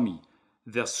Gavrilo's army.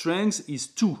 Their strength is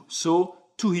 2, so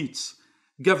 2 hits.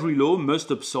 Gavrilo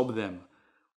must absorb them.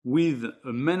 With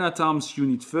a men-at-arms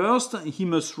unit first, he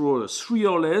must roll 3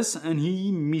 or less and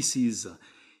he misses.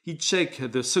 He checks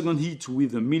the second hit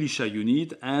with a militia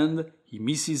unit and he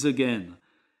misses again.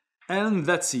 And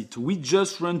that's it. We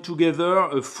just run together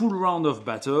a full round of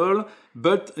battle,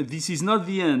 but this is not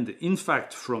the end. In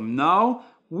fact, from now,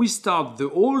 we start the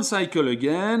whole cycle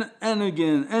again and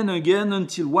again and again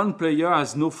until one player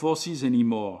has no forces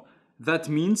anymore. That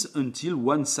means until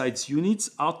one side's units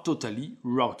are totally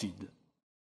routed.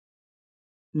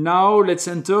 Now let's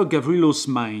enter Gavrilo's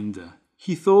mind.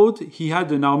 He thought he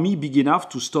had an army big enough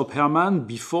to stop Herman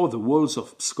before the walls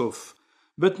of Pskov.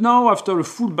 But now, after a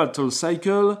full battle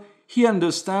cycle, he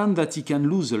understands that he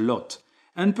can lose a lot.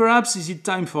 And perhaps is it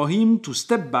time for him to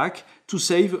step back to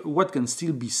save what can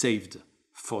still be saved.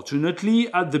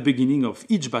 Fortunately, at the beginning of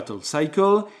each battle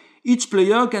cycle, each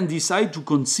player can decide to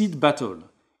concede battle,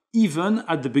 even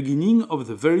at the beginning of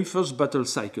the very first battle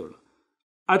cycle.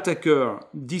 Attacker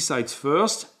decides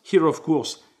first. Here, of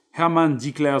course, Herman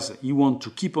declares he wants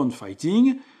to keep on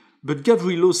fighting, but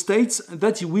Gavrilo states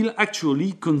that he will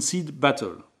actually concede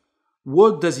battle.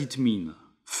 What does it mean?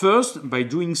 First, by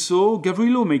doing so,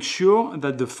 Gavrilo makes sure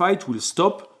that the fight will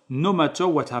stop no matter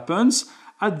what happens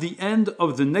at the end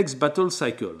of the next battle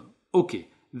cycle. Okay,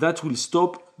 that will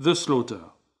stop the slaughter.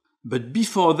 But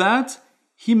before that,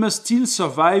 he must still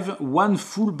survive one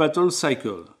full battle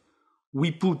cycle.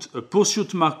 We put a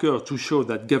pursuit marker to show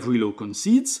that Gavrilo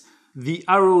concedes. The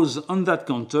arrows on that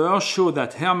counter show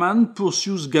that Herman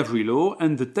pursues Gavrilo,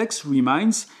 and the text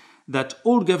reminds that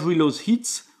all Gavrilo's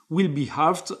hits will be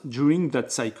halved during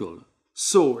that cycle.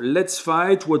 So let's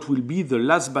fight what will be the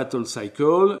last battle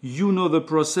cycle. You know the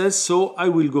process, so I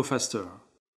will go faster.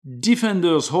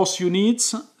 Defenders horse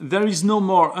units. There is no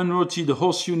more unrouted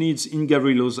horse units in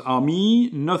Gavrilo's army.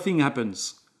 Nothing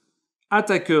happens.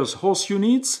 Attackers horse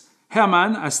units.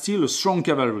 Herman has still a strong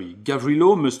cavalry.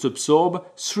 Gavrilo must absorb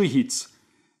 3 hits.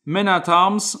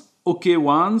 Men-at-arms, okay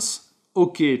once,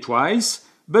 okay twice,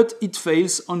 but it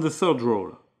fails on the third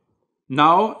roll.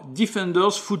 Now,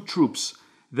 defenders foot troops.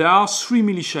 There are 3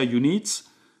 militia units,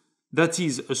 that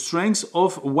is a strength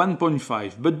of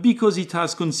 1.5, but because it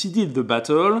has conceded the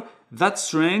battle, that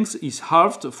strength is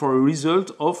halved for a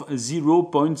result of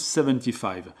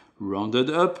 0.75. Rounded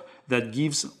up, that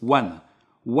gives 1.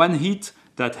 1 hit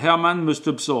that Herman must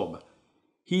absorb.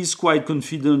 He is quite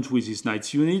confident with his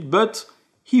knight's unit, but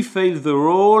he failed the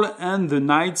roll and the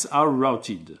knights are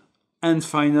routed. And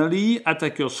finally,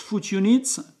 attackers foot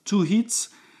units, 2 hits.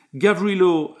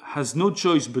 Gavrilo has no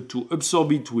choice but to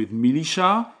absorb it with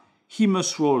militia. He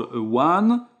must roll a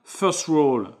 1. First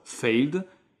roll failed,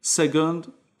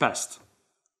 second passed.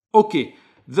 Okay.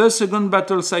 The second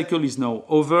battle cycle is now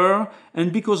over,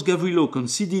 and because Gavrilo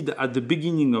conceded at the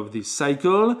beginning of this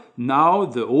cycle, now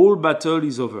the whole battle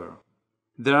is over.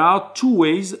 There are 2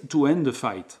 ways to end the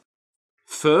fight.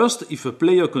 First, if a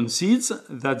player concedes,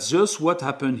 that's just what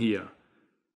happened here.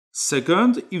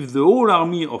 Second, if the whole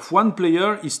army of one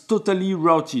player is totally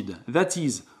routed, that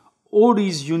is, all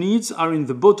his units are in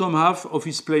the bottom half of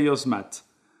his player's mat.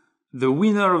 The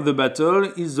winner of the battle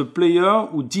is the player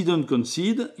who didn't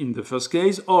concede in the first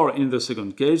case, or in the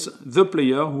second case, the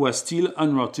player who has still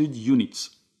unrouted units.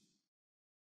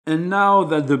 And now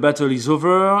that the battle is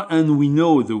over and we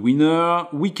know the winner,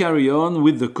 we carry on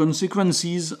with the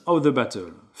consequences of the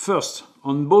battle. First,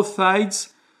 on both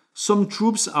sides, Some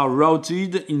troops are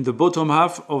routed in the bottom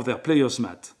half of their player's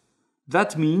mat.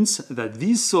 That means that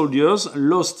these soldiers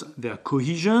lost their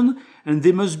cohesion and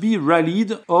they must be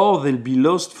rallied or they'll be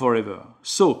lost forever.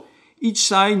 So, each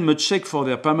side must check for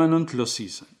their permanent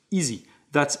losses. Easy.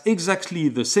 That's exactly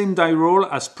the same die roll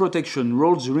as protection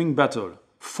rolls during battle.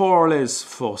 4 or less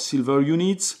for silver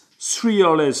units, 3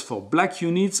 or less for black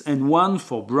units, and 1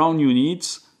 for brown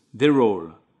units. They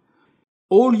roll.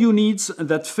 All units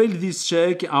that fail this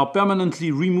check are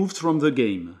permanently removed from the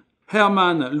game.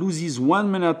 Hermann loses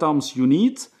 1 man-at-arms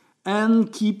unit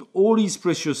and keep all his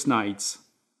precious knights.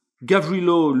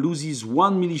 Gavrilo loses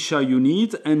 1 militia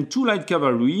unit and 2 light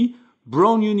cavalry.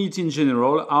 Brown units in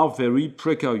general are very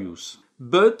precarious.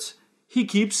 But he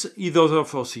keeps his other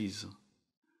forces.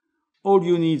 All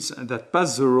units that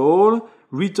pass the roll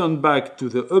return back to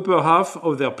the upper half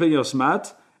of their player's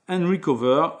mat and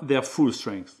recover their full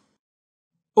strength.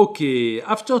 Okay,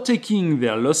 after taking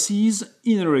their losses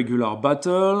in a regular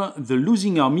battle, the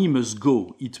losing army must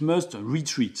go, it must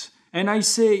retreat. And I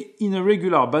say in a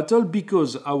regular battle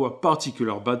because our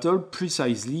particular battle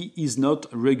precisely is not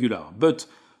regular. But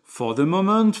for the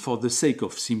moment, for the sake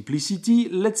of simplicity,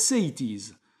 let's say it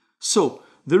is. So,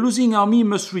 the losing army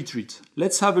must retreat.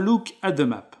 Let's have a look at the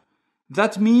map.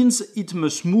 That means it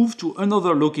must move to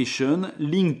another location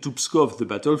linked to Pskov the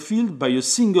battlefield by a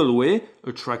single way,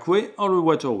 a trackway or a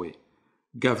waterway.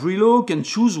 Gavrilo can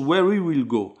choose where he will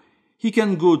go. He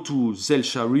can go to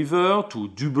Zelsha River, to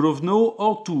Dubrovno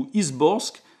or to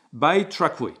Izborsk by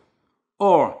trackway.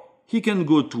 Or he can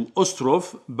go to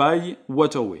Ostrov by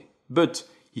waterway. But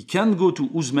he can't go to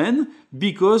Uzmen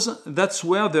because that's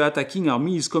where the attacking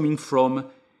army is coming from.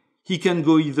 He can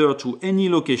go either to any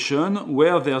location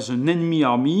where there's an enemy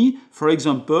army. For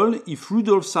example, if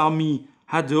Rudolf's army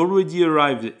had already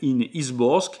arrived in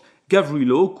Izborsk,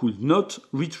 Gavrilo could not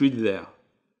retreat there.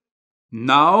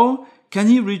 Now, can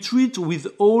he retreat with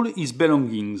all his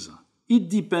belongings? It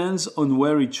depends on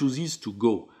where he chooses to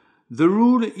go. The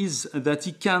rule is that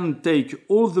he can take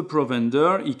all the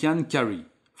provender he can carry.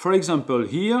 For example,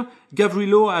 here,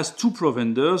 Gavrilo has 2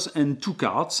 provenders and 2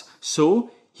 carts,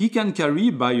 so he can carry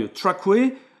by a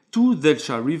trackway to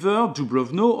Zelsha River,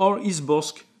 Dubrovno or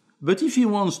Izborsk. But if he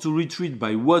wants to retreat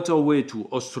by waterway to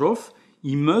Ostrov,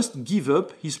 he must give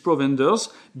up his provenders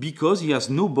because he has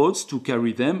no boats to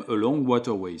carry them along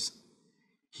waterways.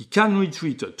 He can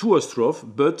retreat to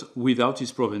Ostrov, but without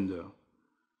his provender.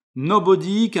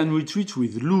 Nobody can retreat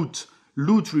with loot.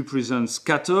 Loot represents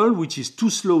cattle, which is too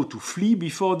slow to flee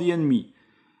before the enemy.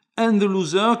 And the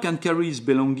loser can carry his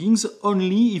belongings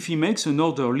only if he makes an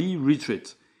orderly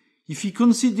retreat. If he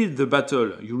conceded the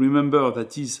battle, you remember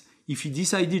that is, if he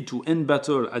decided to end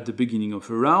battle at the beginning of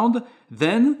a round,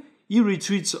 then he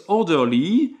retreats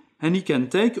orderly and he can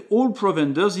take all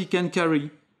provenders he can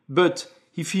carry. But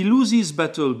if he loses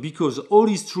battle because all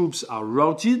his troops are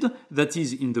routed, that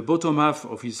is in the bottom half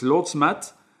of his lord's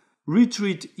mat,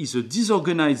 retreat is a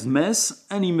disorganized mess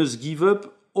and he must give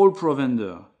up all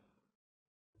provender.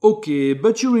 Okay,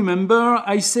 but you remember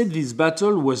I said this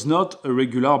battle was not a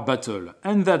regular battle,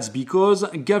 and that's because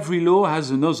Gavrilo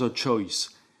has another choice.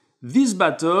 This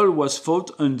battle was fought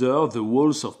under the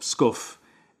walls of Pskov.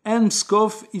 And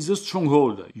Pskov is a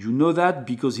stronghold. You know that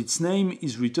because its name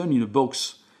is written in a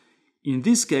box. In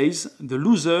this case, the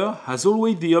loser has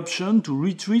always the option to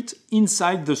retreat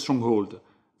inside the stronghold.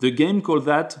 The game called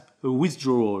that a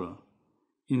withdrawal.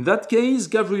 In that case,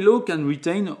 Gavrilo can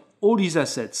retain all his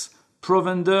assets,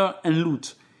 provender and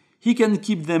loot. He can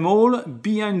keep them all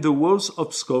behind the walls of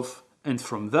Pskov, and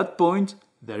from that point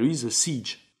there is a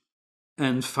siege.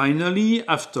 And finally,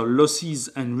 after losses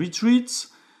and retreats,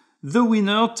 the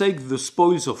winner takes the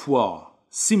spoils of war.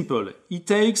 Simple, he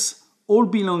takes all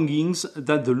belongings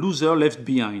that the loser left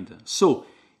behind. So,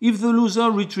 if the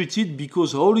loser retreated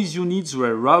because all his units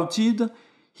were routed,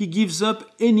 he gives up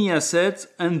any asset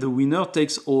and the winner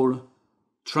takes all.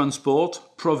 Transport,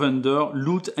 provender,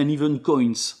 loot and even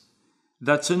coins.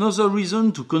 That's another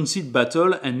reason to concede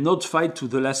battle and not fight to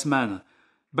the last man.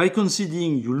 By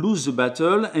conceding, you lose the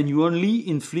battle and you only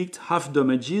inflict half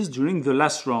damages during the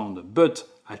last round, but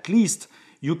at least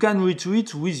you can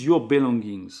retreat with your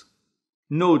belongings.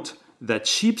 Note that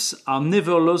ships are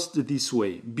never lost this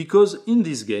way, because in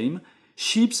this game,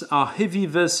 ships are heavy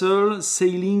vessels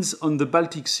sailing on the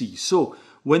Baltic Sea, so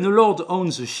when a lord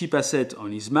owns a ship asset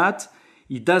on his mat,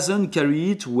 he doesn't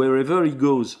carry it wherever he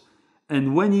goes.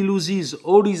 And when he loses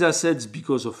all his assets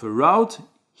because of a rout,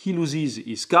 he loses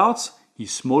his carts,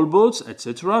 his small boats,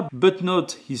 etc., but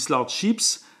not his large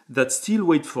ships that still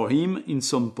wait for him in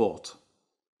some port.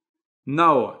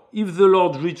 Now, if the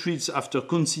Lord retreats after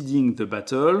conceding the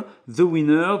battle, the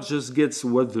winner just gets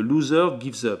what the loser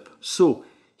gives up. So,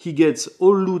 he gets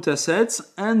all loot assets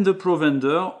and the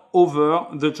provender over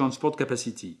the transport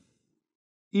capacity.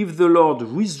 If the Lord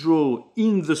withdraws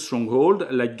in the stronghold,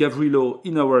 like Gavrilo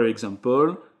in our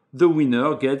example, the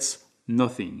winner gets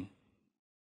nothing.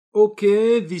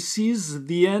 Okay, this is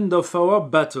the end of our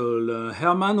battle.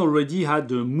 Herman already had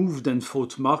a moved and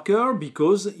fought marker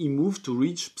because he moved to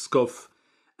reach Pskov.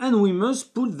 And we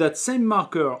must put that same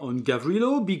marker on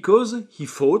Gavrilo because he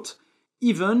fought,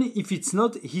 even if it's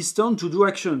not his turn to do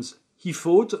actions. He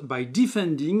fought by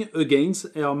defending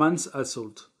against Herman's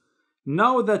assault.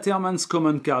 Now that Herman's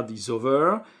command card is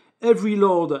over, every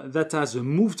lord that has a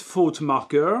moved fought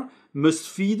marker must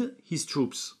feed his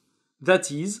troops.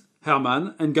 That is,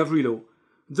 Herman and Gavrilo.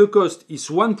 The cost is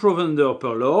 1 provender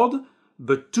per lord,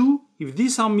 but 2 if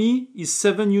this army is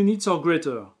 7 units or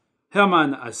greater.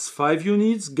 Herman has 5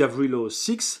 units, Gavrilo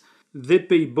 6. They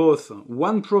pay both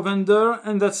 1 provender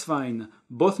and that's fine.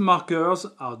 Both markers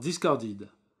are discarded.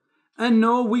 And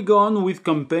now we go on with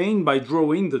campaign by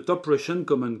drawing the top Russian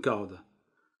command card.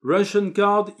 Russian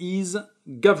card is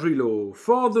Gavrilo.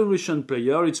 For the Russian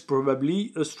player, it's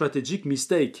probably a strategic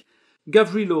mistake.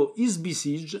 Gavrilo is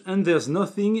besieged and there's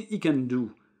nothing he can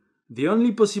do. The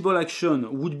only possible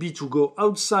action would be to go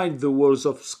outside the walls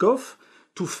of Pskov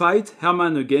to fight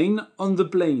Herman again on the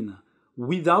plain,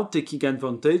 without taking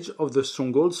advantage of the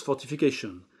stronghold's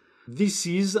fortification. This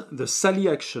is the Sally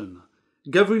action.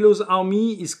 Gavrilo's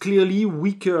army is clearly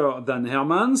weaker than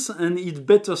Herman's and it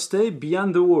better stay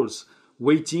behind the walls,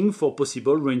 waiting for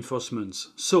possible reinforcements.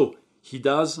 So, he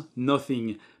does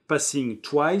nothing, passing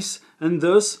twice and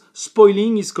thus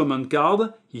spoiling his command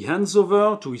card he hands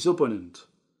over to his opponent.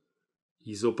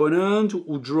 His opponent,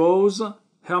 who draws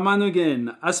Herman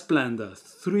again, as planned,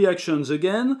 3 actions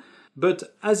again, but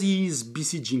as he is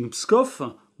besieging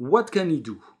Pskov, what can he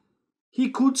do? He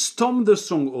could storm the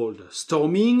stronghold.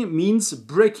 Storming means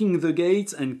breaking the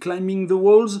gates and climbing the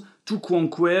walls to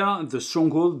conquer the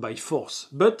stronghold by force.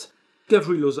 But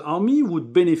Gavrilo's army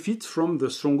would benefit from the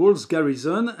stronghold's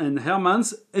garrison, and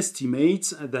Herman's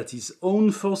estimates that his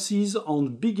own forces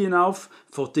aren't big enough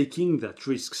for taking that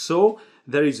risk. So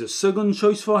there is a second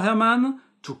choice for Herman: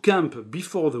 to camp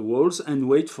before the walls and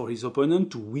wait for his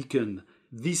opponent to weaken.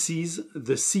 This is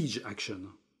the siege action.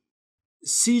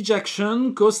 Siege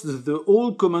action costs the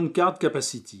whole command card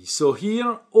capacity, so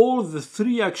here all the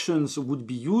 3 actions would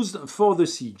be used for the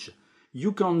siege.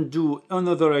 You can do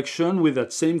another action with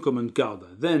that same command card.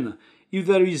 Then, if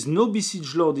there is no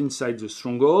besieged lord inside the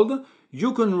stronghold,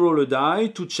 you can roll a die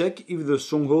to check if the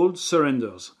stronghold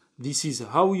surrenders. This is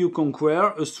how you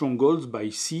conquer a stronghold by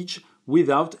siege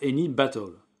without any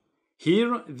battle.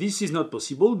 Here, this is not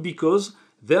possible because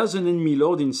there's an enemy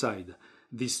lord inside.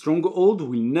 This stronghold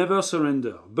will never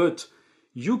surrender, but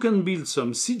you can build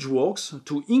some siege works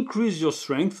to increase your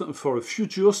strength for a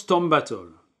future storm battle.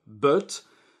 But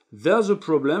there's a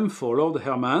problem for Lord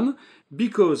Herman,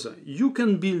 because you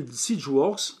can build siege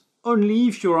works only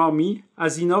if your army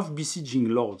has enough besieging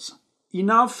lords.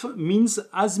 Enough means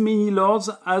as many lords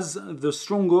as the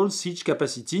stronghold siege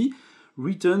capacity,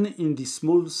 written in this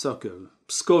small circle.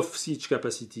 Pskov siege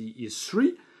capacity is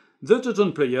 3. The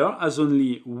Teuton player has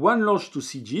only 1 lord to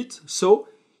siege it, so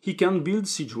he can build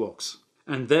siege works.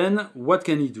 And then, what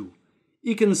can he do?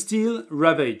 He can steal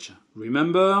Ravage.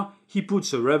 Remember, he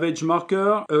puts a Ravage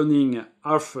marker, earning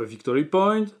half a victory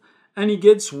point, and he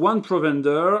gets 1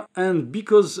 provender, and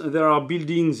because there are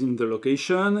buildings in the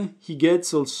location, he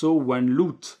gets also 1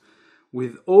 loot.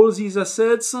 With all these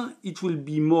assets, it will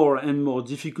be more and more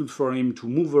difficult for him to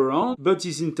move around, but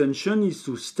his intention is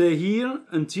to stay here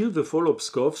until the fall of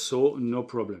Pskov, so no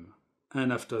problem.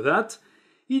 And after that,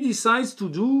 he decides to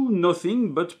do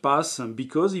nothing but pass,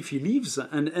 because if he leaves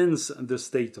and ends the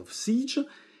state of siege,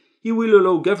 he will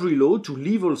allow Gavrilo to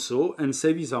leave also and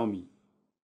save his army.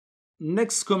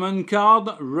 Next command card,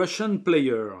 Russian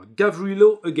player,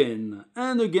 Gavrilo again.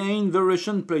 And again, the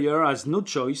Russian player has no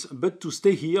choice but to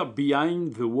stay here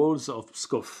behind the walls of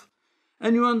Pskov.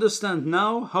 And you understand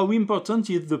now how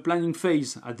important is the planning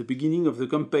phase at the beginning of the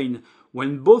campaign,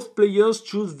 when both players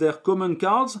choose their command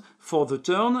cards for the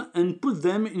turn and put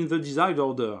them in the desired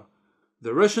order.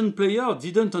 The Russian player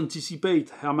didn't anticipate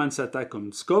Herman's attack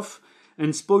on Pskov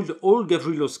and spoiled all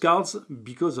Gavrilo's cards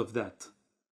because of that.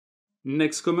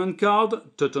 Next command card,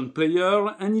 Teuton player,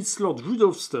 and it's Lord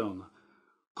Rudolph's turn.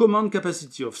 Command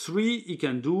capacity of 3, he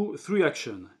can do 3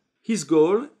 actions. His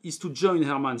goal is to join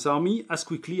Herman's army as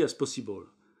quickly as possible.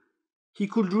 He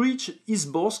could reach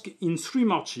Izborsk in 3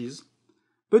 marches,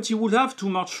 But he would have to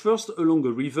march first along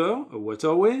a river, a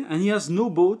waterway, and he has no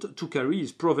boat to carry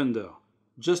his provender,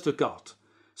 just a cart.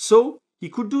 So, he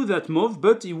could do that move,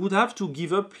 but he would have to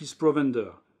give up his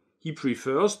provender. He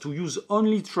prefers to use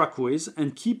only trackways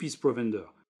and keep his provender.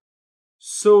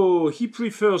 So, he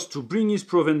prefers to bring his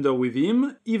provender with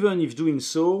him, even if doing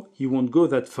so, he won't go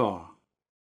that far.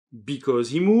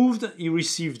 Because he moved, he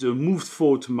received a moved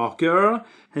fort marker,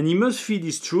 and he must feed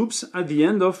his troops at the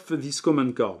end of this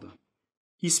command card.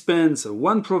 He spends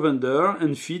one provender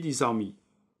and feed his army.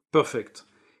 Perfect.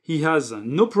 He has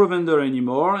no provender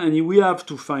anymore, and he will have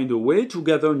to find a way to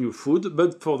gather new food,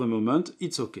 but for the moment,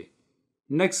 it's okay.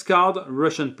 Next card,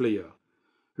 Russian player.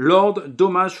 Lord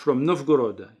Domash from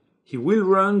Novgorod. He will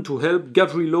run to help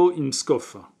Gavrilo in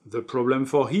Pskov. The problem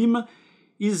for him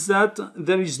is that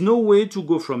there is no way to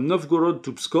go from Novgorod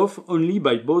to Pskov only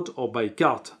by boat or by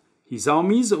cart. His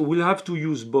armies will have to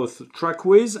use both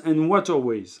trackways and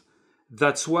waterways.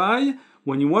 That's why,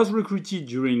 when he was recruited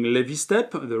during Levy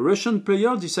step, the Russian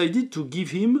player decided to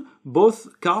give him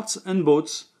both carts and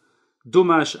boats.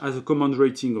 Domash has a command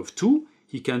rating of 2.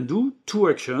 He can do 2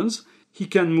 actions. He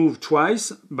can move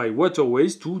twice by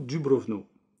waterways to Dubrovno.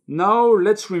 Now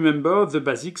let's remember the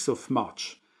basics of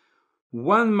march.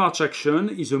 One march action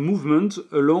is a movement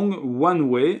along one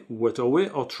way, waterway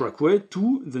or trackway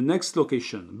to the next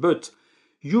location. But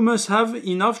you must have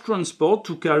enough transport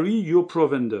to carry your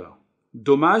provender.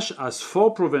 Domash has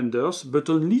 4 provenders, but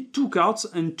only 2 carts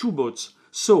and 2 boats.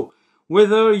 So,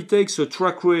 whether he takes a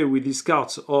trackway with his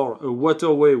carts or a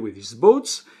waterway with his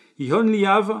boats, he only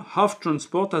has half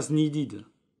transport as needed.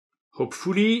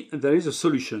 Hopefully, there is a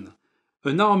solution.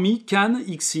 An army can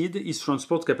exceed its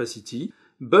transport capacity,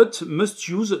 but must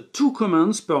use 2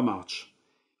 commands per march.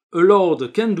 A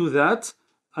lord can do that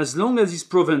as long as his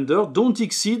provender don't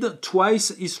exceed twice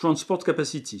his transport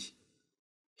capacity.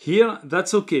 Here,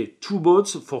 that's okay, 2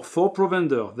 boats for 4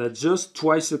 provender, that's just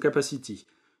twice the capacity.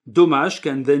 Domash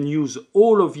can then use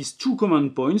all of his 2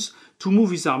 command points to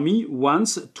move his army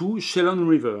once to Shelon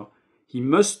River. He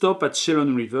must stop at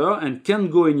Shelon River and can't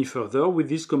go any further with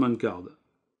this command card.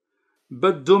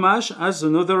 But Domash has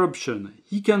another option.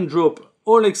 He can drop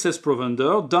all excess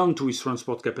provender down to his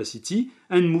transport capacity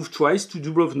and move twice to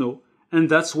Dubrovno. And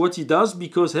that's what he does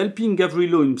because helping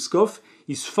Gavrilo in Pskov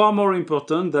is far more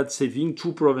important than saving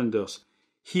 2 provenders.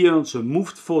 He earns a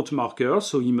moved fort marker,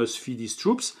 so he must feed his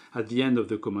troops at the end of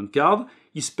the command card.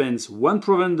 He spends 1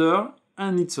 provender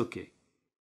and it's okay.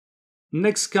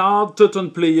 Next card,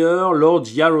 Teuton player, Lord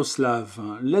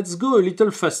Yaroslav. Let's go a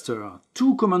little faster.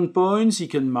 2 command points, he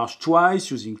can march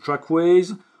twice using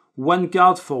trackways. 1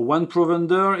 card for 1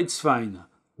 provender, it's fine.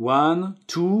 1,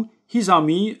 2, his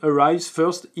army arrives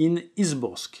first in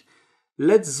Izborsk.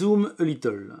 Let's zoom a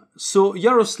little. So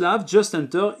Yaroslav just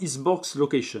entered Izborsk's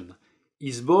location.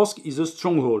 Izborsk is a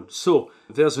stronghold, so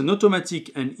there's an automatic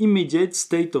and immediate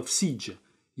state of siege.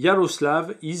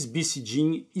 Yaroslav is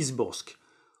besieging Izborsk.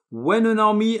 When an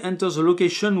army enters a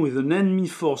location with an enemy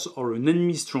force or an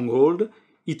enemy stronghold,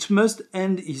 it must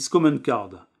end his command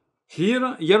card.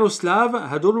 Here, Yaroslav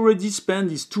had already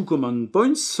spent his 2 command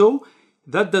points, so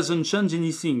that doesn't change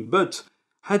anything, but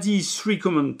had he 3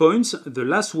 command points, the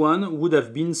last one would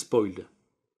have been spoiled.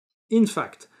 In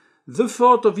fact, the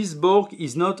fort of Izborsk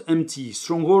is not empty.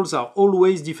 Strongholds are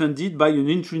always defended by an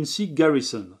intrinsic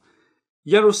garrison.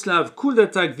 Yaroslav could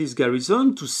attack this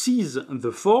garrison to seize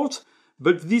the fort,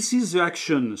 but this is the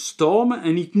action Storm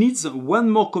and it needs 1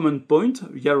 more command point,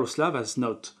 Yaroslav has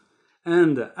not.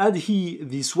 And had he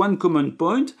this 1 command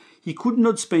point, he could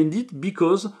not spend it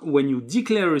because when you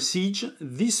declare a siege,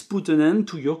 this put an end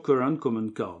to your current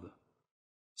command card.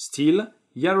 Still,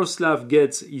 Yaroslav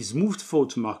gets his moved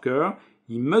fort marker,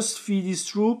 he must feed his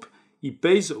troop, he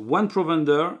pays 1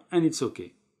 provender and it's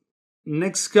okay.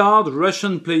 Next card,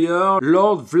 Russian player,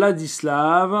 Lord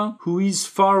Vladislav, who is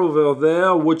far over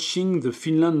there watching the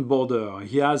Finland border.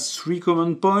 He has 3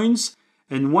 command points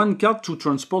and 1 card to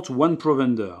transport 1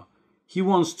 provender. He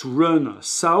wants to run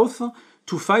south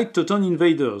to fight Teuton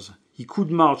invaders. He could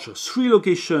march 3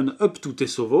 locations up to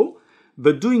Tesovo,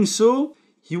 but doing so,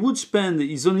 he would spend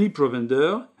his only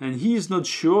provender, and he is not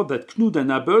sure that Knud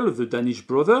and Abel, the Danish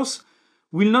brothers,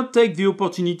 will not take the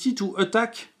opportunity to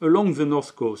attack along the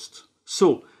north coast.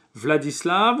 So,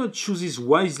 Vladislav chooses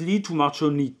wisely to march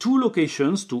only 2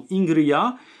 locations to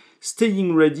Ingria,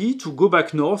 staying ready to go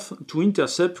back north to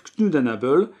intercept Knud and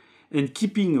Abel, and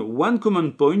keeping 1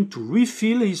 command point to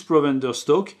refill his provender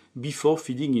stock before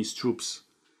feeding his troops.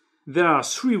 There are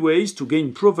 3 ways to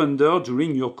gain provender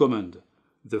during your command.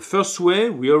 The first way,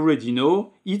 we already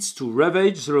know, it's to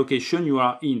ravage the location you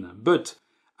are in. But,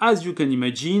 as you can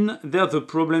imagine, there's a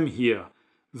problem here.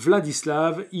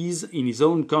 Vladislav is in his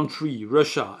own country,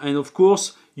 Russia, and of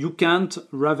course you can't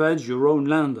ravage your own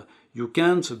land. You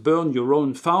can't burn your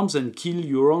own farms and kill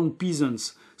your own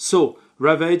peasants. So,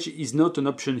 ravage is not an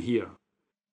option here.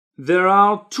 There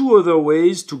are two other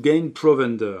ways to gain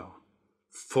provender.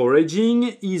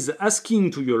 Foraging is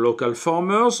asking to your local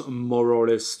farmers, more or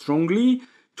less strongly,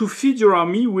 to feed your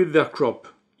army with their crop.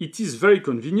 It is very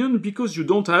convenient because you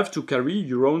don't have to carry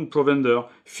your own provender,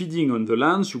 feeding on the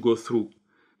lands you go through.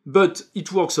 But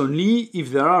it works only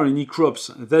if there are any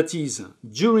crops, that is,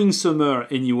 during summer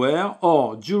anywhere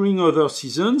or during other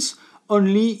seasons,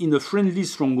 only in a friendly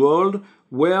stronghold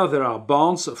where there are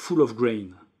barns full of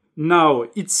grain. Now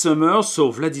it's summer,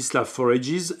 so Vladislav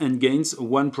forages and gains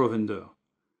one provender.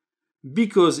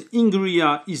 Because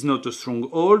Ingria is not a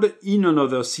stronghold, in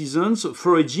another seasons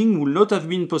foraging would not have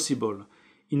been possible.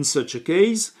 In such a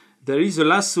case, there is a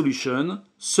last solution,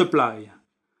 supply.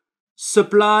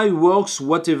 Supply works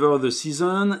whatever the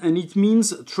season, and it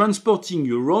means transporting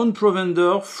your own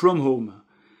provender from home.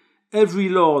 Every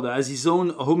lord has his own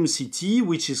home city,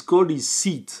 which is called his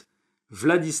seat.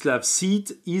 Vladislav's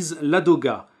seat is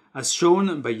Ladoga, as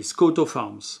shown by his coat of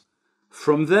arms.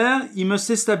 From there, he must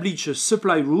establish a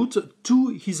supply route to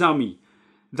his army.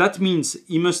 That means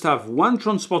he must have one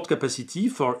transport capacity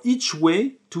for each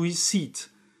way to his seat.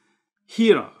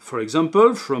 Here, for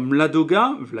example, from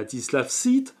Ladoga, Vladislav's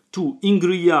seat, to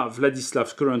Ingria,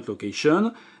 Vladislav's current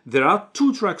location, there are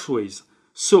two trackways.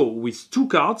 So, with two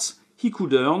carts, he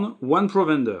could earn one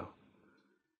provender.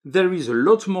 There is a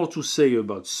lot more to say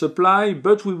about supply,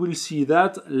 but we will see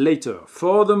that later.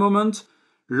 For the moment,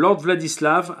 Lord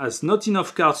Vladislav has not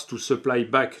enough carts to supply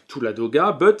back to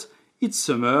Ladoga, but it's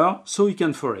summer, so he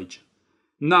can forage.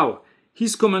 Now,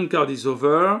 his command card is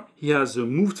over, he has a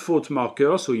moved fort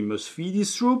marker, so he must feed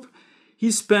his troop. He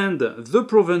spends the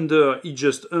provender he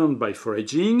just earned by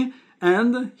foraging,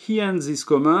 and he ends his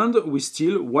command with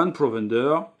still one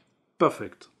provender.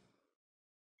 Perfect.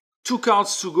 Two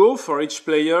cards to go for each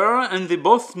player, and they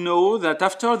both know that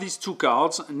after these two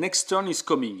cards, next turn is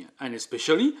coming. And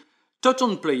especially,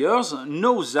 Teuton players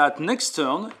know that next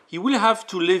turn he will have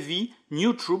to levy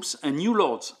new troops and new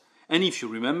lords. And if you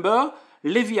remember,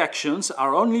 levy actions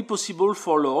are only possible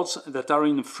for lords that are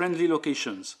in friendly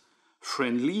locations.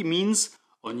 Friendly means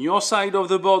on your side of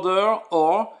the border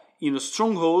or in a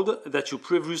stronghold that you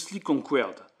previously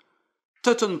conquered.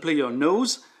 Teuton player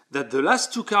knows that the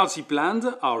last two cards he planned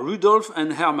are Rudolf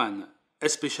and Hermann.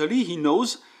 Especially he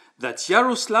knows that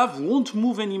Yaroslav won't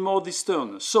move anymore this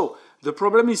turn. So the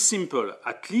problem is simple.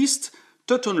 At least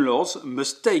Teuton lords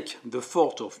must take the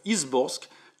fort of Izborsk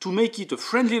to make it a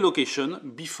friendly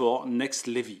location before next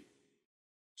levy.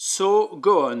 So,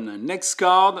 go on. Next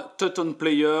card, Teuton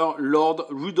player, Lord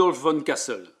Rudolf von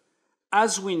Kassel.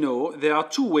 As we know, there are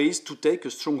two ways to take a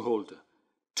stronghold.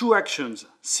 Two actions,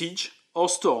 siege or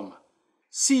storm.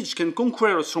 Siege can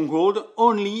conquer a stronghold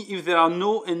only if there are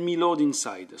no enemy lord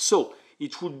inside. So,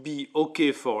 it would be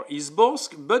okay for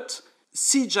Izborsk, but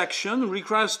siege action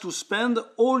requires to spend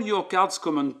all your card's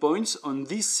command points on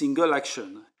this single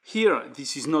action. Here,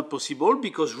 this is not possible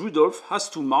because Rudolf has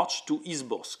to march to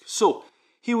Izborsk. So,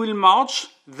 he will march,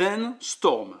 then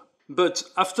storm. But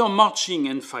after marching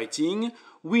and fighting,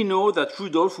 we know that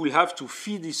Rudolf will have to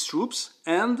feed his troops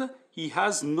and he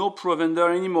has no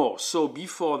provender anymore. So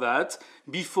before that,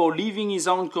 before leaving his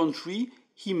own country,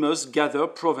 he must gather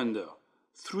provender.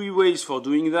 Three ways for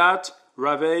doing that: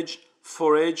 ravage,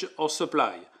 forage or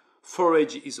supply.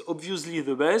 Forage is obviously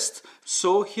the best,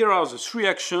 so here are the three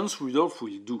actions Rudolf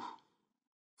will do.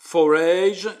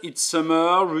 Forage, it's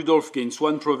summer, Rudolf gains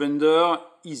one provender,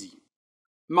 easy.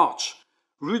 March.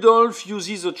 Rudolf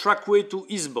uses a trackway to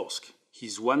Izborsk.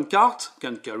 His one cart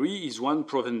can carry his one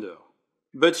provender.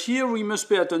 But here we must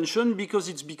pay attention because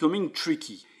it's becoming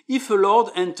tricky. If a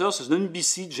lord enters an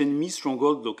unbesieged enemy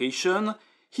stronghold location,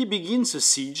 he begins a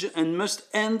siege and must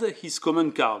end his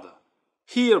command card.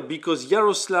 Here, because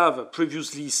Yaroslav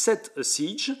previously set a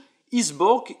siege,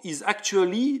 Izborsk is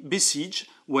actually besieged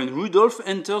when Rudolf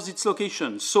enters its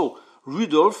location. So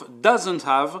Rudolf doesn't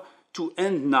have to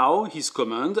end now his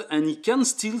command and he can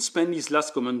still spend his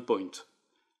last command point.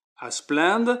 As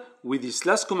planned, with his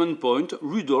last command point,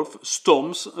 Rudolf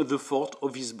storms the fort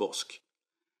of Izborsk.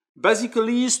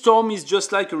 Basically, storm is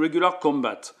just like a regular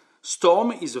combat.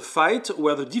 Storm is a fight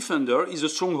where the defender is a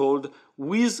stronghold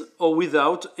with or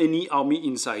without any army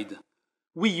inside.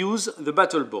 We use the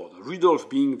battle board. Rudolf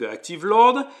being the active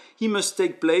lord, he must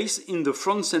take place in the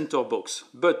front center box.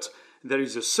 But there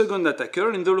is a second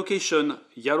attacker in the location,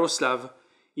 Yaroslav.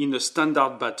 In a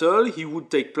standard battle, he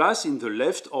would take place in the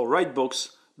left or right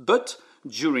box. But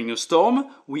during a storm,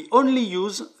 we only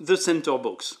use the center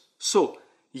box. So,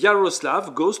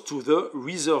 Yaroslav goes to the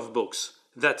reserve box.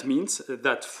 That means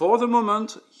that for the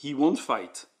moment he won't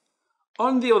fight.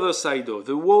 On the other side of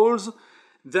the walls,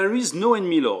 there is no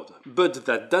enemy lord, but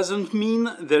that doesn't mean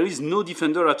there is no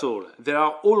defender at all. There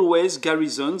are always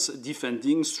garrisons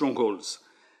defending strongholds.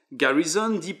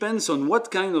 Garrison depends on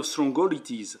what kind of stronghold it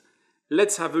is.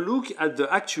 Let's have a look at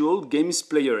the actual game's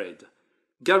player aid.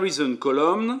 Garrison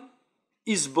column.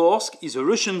 Izborsk is a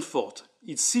Russian fort.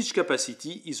 Its siege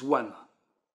capacity is 1.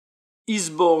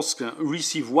 Izborsk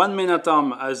receive 1 men at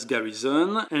arms as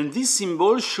garrison, and this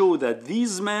symbol shows that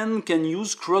these men can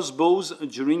use crossbows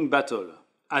during battle.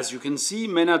 As you can see,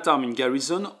 men at arms in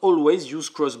garrison always use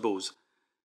crossbows.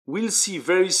 We'll see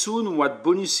very soon what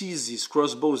bonuses these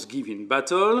crossbows give in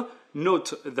battle.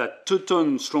 Note that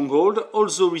Teuton stronghold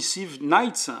also receive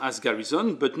knights as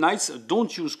garrison, but knights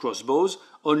don't use crossbows,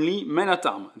 only men at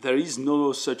arms. There is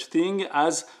no such thing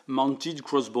as mounted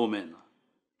crossbowmen.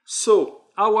 So,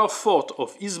 our fort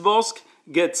of Izborsk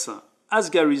gets as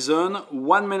garrison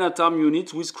 1 men at arms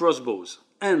unit with crossbows.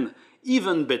 And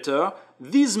even better,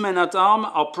 these men at arms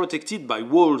are protected by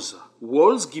walls.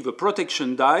 Walls give a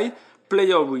protection die.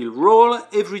 Player will roll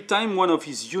every time one of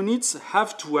his units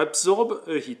have to absorb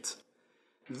a hit.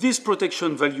 This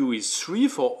protection value is 3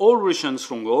 for all Russian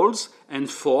strongholds and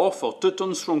 4 for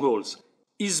Teuton strongholds.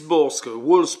 Izborsk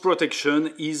walls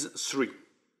protection is 3.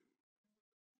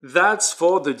 That's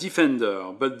for the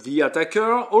defender, but the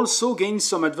attacker also gains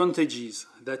some advantages.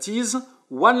 That is,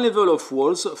 1 level of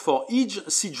walls for each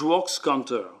siegeworks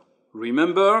counter.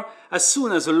 Remember, as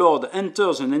soon as a lord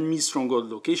enters an enemy stronghold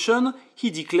location, he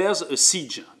declares a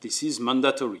siege. This is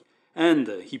mandatory. And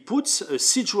he puts a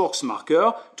siegeworks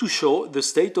marker to show the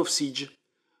state of siege.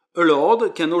 A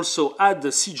lord can also add the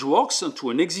siegeworks to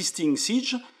an existing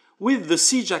siege with the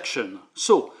siege action.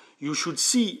 So, you should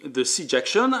see the siege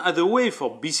action as a way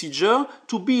for besieger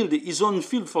to build his own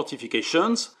field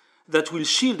fortifications that will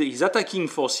shield his attacking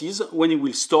forces when he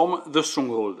will storm the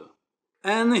stronghold.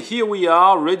 And here we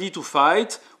are ready to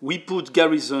fight. We put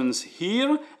garrisons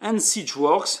here and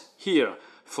siegeworks here.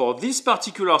 For this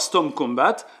particular storm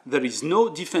combat, there is no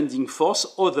defending force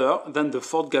other than the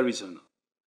fort garrison.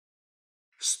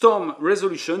 Storm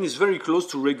resolution is very close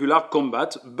to regular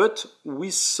combat, but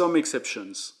with some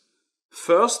exceptions.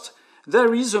 First,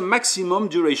 there is a maximum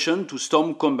duration to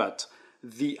storm combat.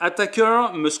 The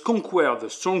attacker must conquer the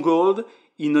stronghold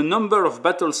in a number of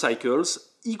battle cycles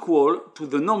equal to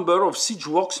the number of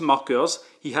siegeworks markers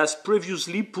he has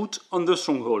previously put on the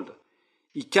stronghold.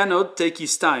 He cannot take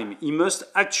his time, he must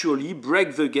actually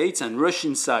break the gates and rush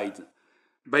inside.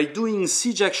 By doing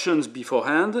siege actions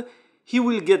beforehand, he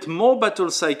will get more battle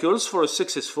cycles for a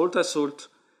successful assault.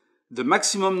 The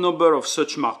maximum number of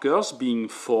such markers being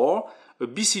 4, a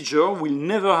besieger will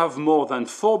never have more than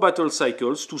 4 battle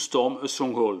cycles to storm a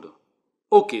stronghold.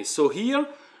 Okay, so here,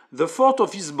 the fort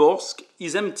of Izborsk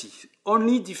is empty,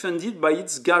 only defended by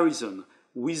its garrison,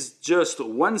 with just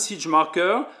 1 siege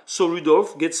marker, so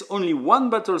Rudolf gets only 1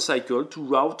 battle cycle to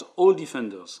rout all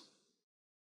defenders.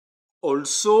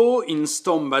 Also, in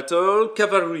storm battle,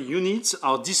 cavalry units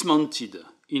are dismounted.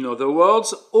 In other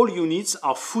words, all units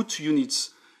are foot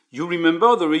units. You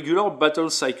remember the regular battle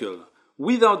cycle.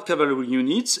 Without cavalry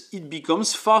units, it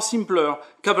becomes far simpler.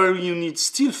 Cavalry units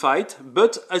still fight,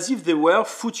 but as if they were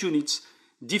foot units.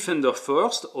 Defender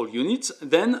first, all units,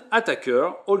 then attacker,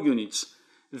 all units.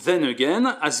 Then again,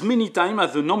 as many times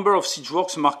as the number of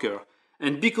siegeworks marker.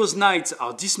 And because knights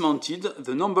are dismounted,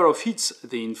 the number of hits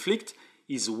they inflict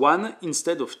is 1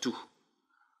 instead of 2.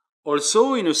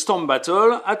 Also, in a storm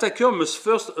battle, attacker must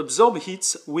first absorb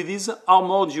hits with his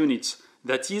armored units,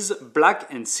 that is,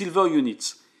 black and silver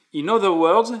units. In other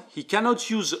words, he cannot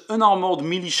use unarmored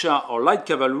militia or light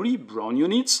cavalry, brown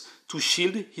units, to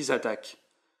shield his attack.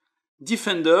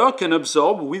 Defender can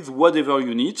absorb with whatever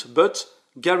unit, but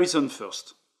garrison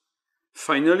first.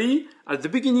 Finally, at the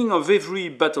beginning of every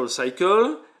battle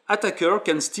cycle, attacker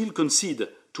can still concede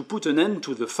to put an end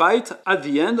to the fight at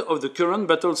the end of the current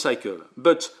battle cycle.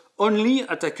 But only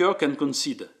attacker can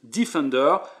concede.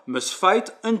 Defender must fight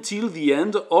until the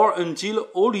end or until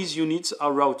all his units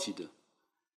are routed.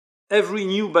 Every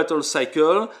new battle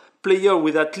cycle, player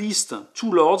with at least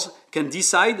 2 lords can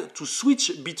decide to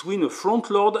switch between a front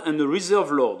lord and a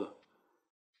reserve lord.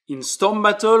 In storm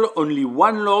battle, only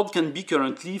 1 lord can be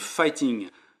currently fighting,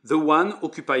 the one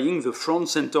occupying the front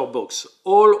center box.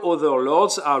 All other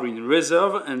lords are in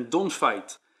reserve and don't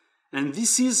fight. And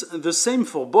this is the same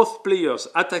for both players,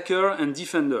 attacker and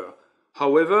defender.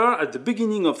 However, at the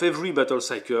beginning of every battle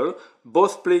cycle,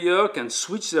 both players can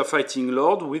switch their fighting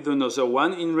lord with another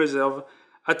one in reserve.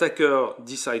 Attacker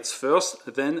decides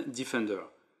first, then defender.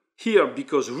 Here,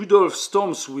 because Rudolf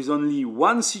storms with only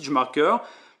one siege marker,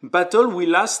 battle will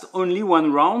last only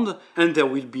one round and there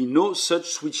will be no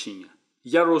such switching.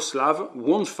 Yaroslav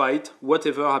won't fight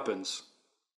whatever happens.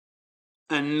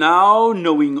 And now,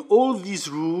 knowing all these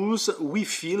rules, we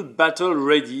feel battle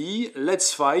ready.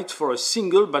 Let's fight for a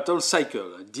single battle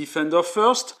cycle. Defender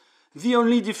first. The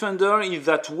only defender is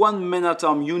that one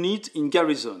men-at-arms unit in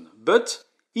garrison, but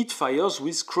it fires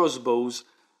with crossbows.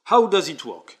 How does it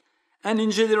work? And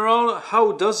in general,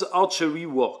 how does archery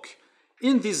work?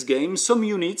 In this game, some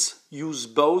units use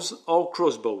bows or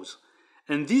crossbows.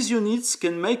 And these units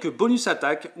can make a bonus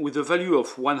attack with a value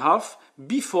of 1/2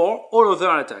 before all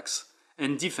other attacks,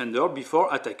 and defender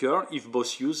before attacker if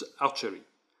both use archery.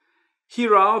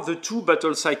 Here are the two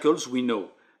battle cycles we know.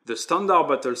 The standard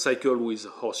battle cycle with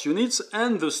horse units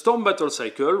and the storm battle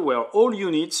cycle where all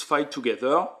units fight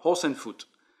together, horse and foot.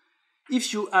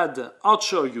 If you add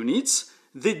archer units,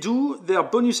 they do their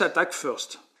bonus attack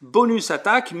first. Bonus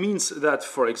attack means that,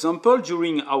 for example,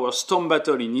 during our storm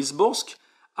battle in Izborsk,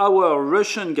 our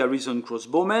Russian garrison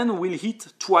crossbowmen will hit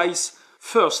twice.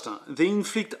 First, they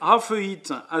inflict half a hit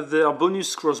at their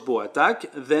bonus crossbow attack,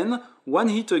 then one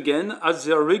hit again at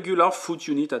their regular foot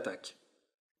unit attack.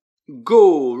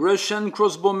 Go! Russian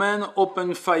crossbowmen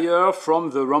open fire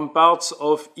from the ramparts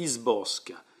of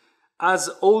Izborsk. As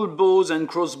all bows and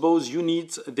crossbows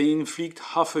units, they inflict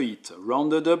half a hit.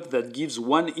 Rounded up, that gives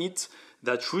one hit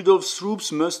that Rudolf's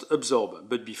troops must absorb.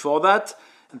 But before that,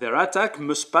 their attack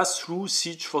must pass through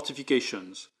siege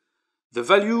fortifications. The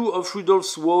value of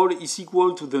Rudolf's wall is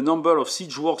equal to the number of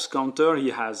siege works counter he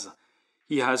has.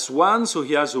 He has 1, so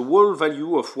he has a wall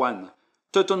value of 1.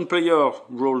 Teuton player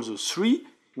rolls a 3.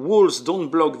 Walls don't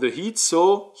block the hit,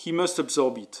 so he must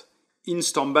absorb it. In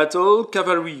storm battle,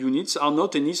 cavalry units are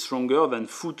not any stronger than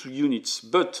foot units,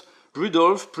 but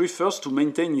Rudolf prefers to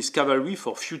maintain his cavalry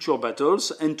for future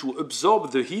battles and to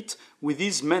absorb the hit with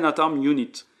his men-at-arms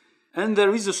unit. And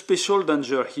there is a special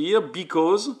danger here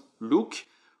because, look,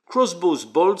 crossbows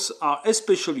bolts are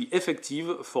especially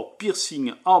effective for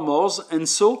piercing armors, and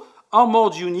so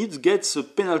armored units get a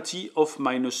penalty of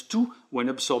 -2 when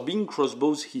absorbing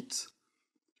crossbows hit.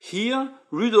 Here,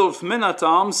 Rudolf's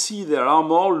men-at-arms see their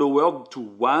armor lowered to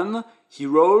 1, he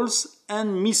rolls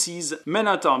and misses,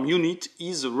 men-at-arms unit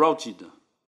is routed.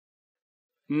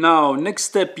 Now, next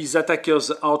step is attacker's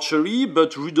archery,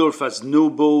 but Rudolf has no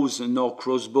bows nor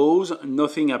crossbows,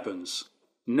 nothing happens.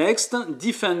 Next,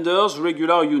 defender's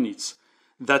regular units.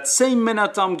 That same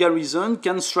men-at-arms garrison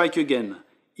can strike again.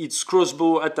 Its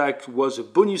crossbow attack was a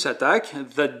bonus attack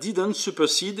that didn't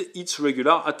supersede its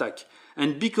regular attack.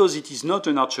 And because it is not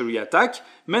an archery attack,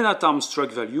 men-at-arms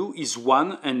strike value is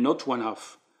 1 and not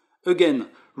 1/2. Again,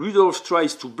 Rudolf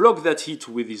tries to block that hit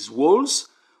with his walls.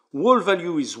 Wall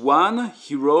value is 1,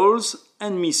 he rolls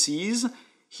and misses.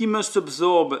 He must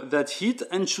absorb that hit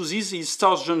and chooses his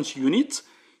sergeant unit.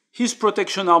 His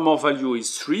protection armor value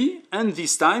is 3, and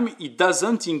this time he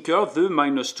doesn't incur the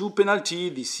 -2 penalty.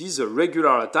 This is a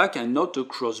regular attack and not a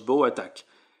crossbow attack.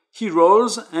 He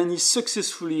rolls and he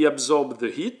successfully absorbs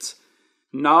the hit.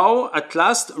 Now, at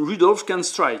last, Rudolf can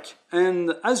strike.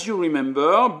 And as you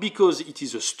remember, because it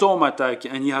is a storm attack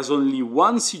and he has only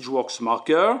one siegeworks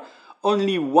marker,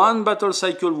 only one battle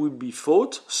cycle will be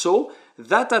fought, so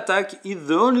that attack is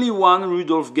the only one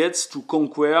Rudolf gets to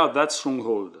conquer that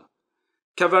stronghold.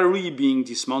 Cavalry being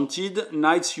dismounted,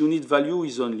 knight's unit value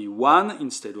is only 1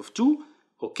 instead of 2.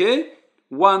 Okay,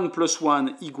 1 plus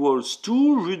 1 equals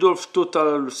 2, Rudolf's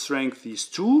total strength is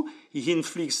 2, he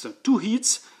inflicts 2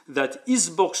 hits that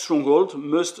Izborsk stronghold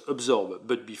must absorb.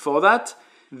 But before that,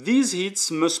 these hits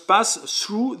must pass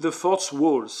through the fort's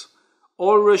walls.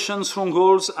 All Russian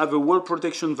strongholds have a wall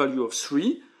protection value of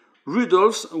 3.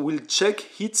 Rudolf will check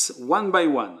hits one by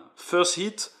one. First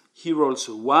hit, he rolls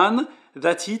a 1.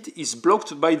 That hit is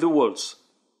blocked by the walls.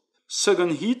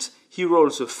 Second hit, he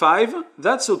rolls a 5.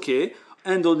 That's okay.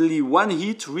 And only one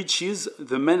hit reaches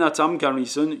the men-at-arms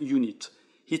garrison unit.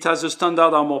 It has a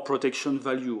standard armor protection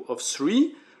value of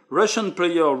 3. Russian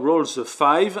player rolls a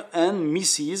 5 and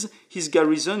misses, his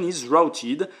garrison is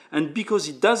routed, and because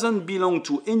it doesn't belong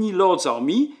to any lord's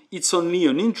army, it's only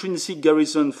an intrinsic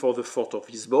garrison for the fort of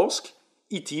Izborsk,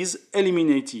 it is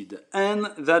eliminated,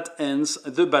 and that ends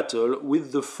the battle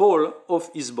with the fall of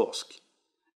Izborsk.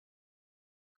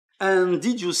 And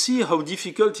did you see how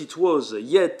difficult it was?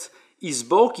 Yet,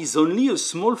 Izborsk is only a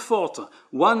small fort,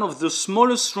 one of the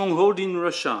smallest strongholds in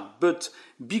Russia, but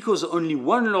because only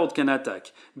one lord can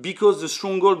attack, because the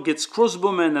stronghold gets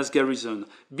crossbowmen as garrison,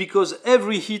 because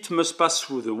every hit must pass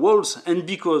through the walls, and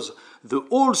because the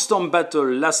whole storm battle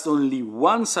lasts only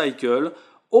one cycle,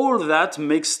 all that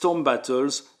makes storm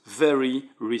battles very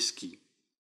risky.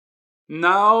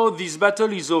 Now this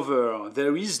battle is over.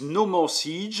 There is no more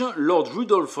siege. Lord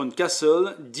Rudolf von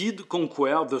Kassel did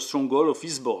conquer the stronghold of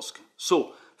Izborsk.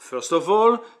 So, first of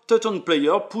all, Teuton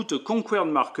player put a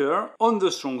conquered marker on the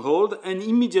stronghold and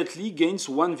immediately gains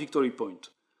 1 victory point.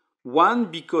 1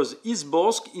 because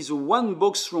Izborsk is a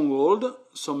 1-box stronghold.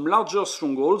 Some larger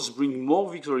strongholds bring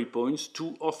more victory points,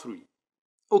 2 or 3.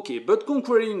 Okay, but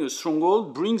conquering a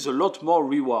stronghold brings a lot more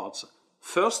rewards.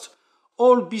 First,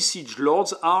 all besieged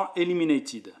lords are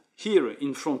eliminated. Here,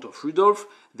 in front of Rudolf,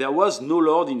 there was no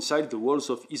lord inside the walls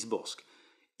of Izborsk.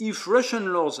 If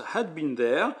Russian lords had been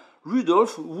there,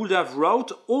 Rudolf would have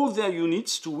routed all their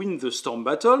units to win the storm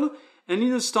battle, and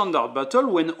in a standard battle,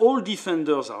 when all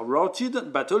defenders are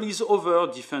routed, battle is over,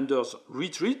 defenders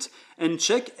retreat and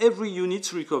check every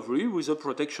unit's recovery with a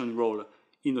protection roll.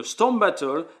 In a storm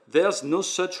battle, there's no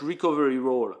such recovery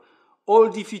roll. All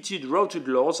defeated routed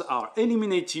lords are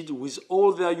eliminated with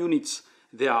all their units.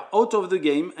 They are out of the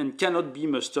game and cannot be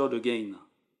mustered again.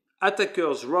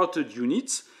 Attackers' routed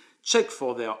units check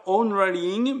for their own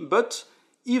rallying, but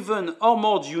even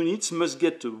armored units must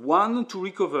get 1 to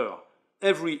recover.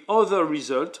 Every other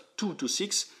result, 2 to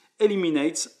 6,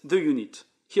 eliminates the unit.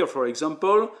 Here, for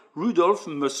example, Rudolf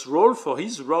must roll for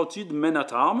his routed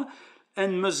men-at-arms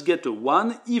and must get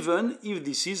 1 even if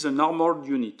this is an armored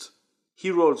unit. He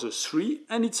rolls a 3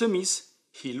 and it's a miss.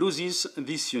 He loses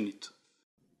this unit.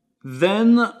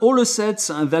 Then all assets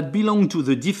that belong to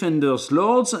the defender's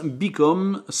lords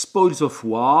become spoils of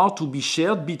war to be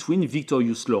shared between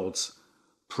victorious lords.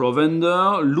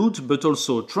 Provender, loot, but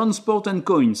also transport and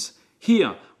coins.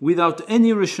 Here, without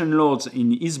any Russian lords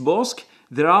in Izborsk,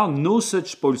 there are no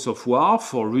such spoils of war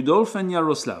for Rudolf and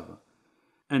Yaroslav.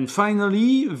 And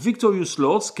finally, victorious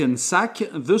lords can sack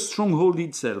the stronghold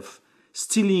itself,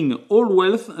 stealing all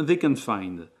wealth they can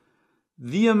find.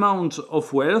 The amount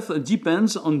of wealth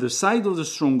depends on the side of the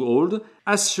stronghold,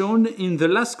 as shown in the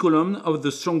last column of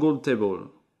the stronghold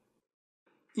table.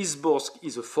 Izborsk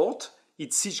is a fort,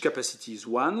 its siege capacity is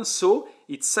 1, so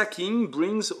its sacking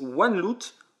brings 1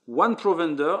 loot, 1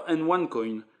 provender and 1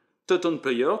 coin. Teuton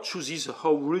player chooses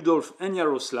how Rudolf and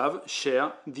Yaroslav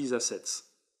share these assets.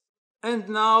 And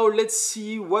now let's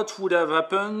see what would have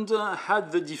happened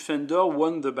had the defender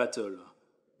won the battle.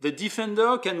 The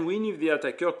defender can win if the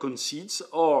attacker concedes,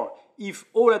 or if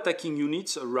all attacking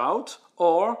units rout,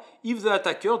 or if the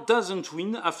attacker doesn't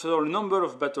win after a number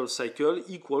of battle cycles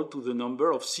equal to the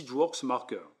number of siegeworks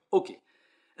marker. Okay.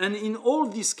 And in all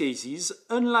these cases,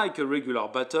 unlike a regular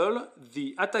battle,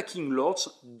 the attacking lords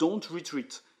don't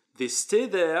retreat. They stay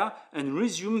there and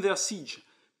resume their siege.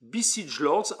 Besieged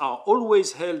lords are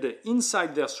always held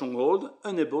inside their stronghold,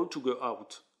 unable to go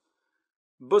out.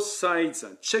 Both sides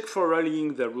check for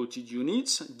rallying their routed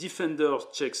units. Defenders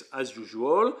checks as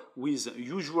usual, with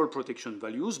usual protection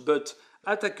values, but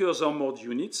attackers' armored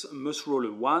units must roll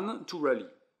a 1 to rally.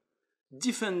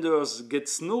 Defenders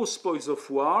gets no spoils of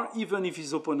war, even if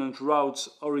his opponent routs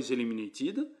or is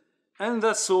eliminated. And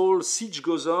that's all, siege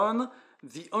goes on.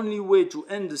 The only way to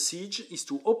end the siege is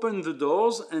to open the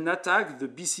doors and attack the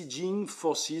besieging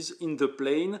forces in the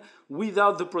plain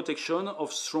without the protection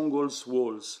of strongholds'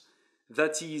 walls.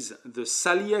 That is the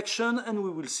sally action, and we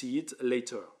will see it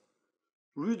later.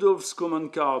 Rudolf's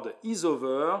command card is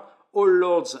over. All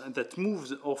lords that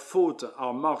moved or fought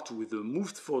are marked with a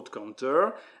moved fought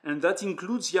counter, and that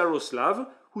includes Yaroslav,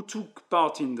 who took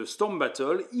part in the storm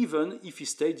battle even if he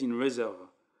stayed in reserve.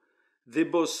 They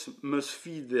both must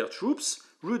feed their troops.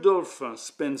 Rudolf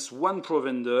spends 1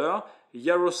 provender,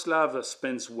 Yaroslav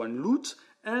spends 1 loot,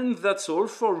 and that's all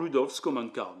for Rudolf's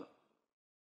command card.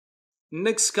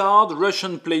 Next card,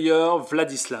 Russian player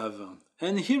Vladislav.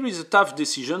 And here is a tough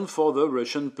decision for the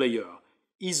Russian player.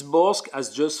 Izborsk has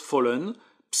just fallen,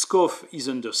 Pskov is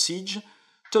under siege,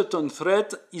 Teuton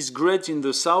threat is great in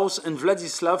the south, and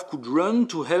Vladislav could run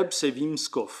to help saving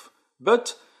Pskov.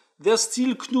 But there's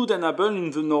still Knud and Abel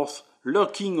in the north,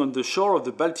 lurking on the shore of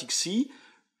the Baltic Sea,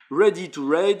 ready to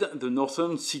raid the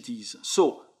northern cities.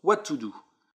 So, what to do?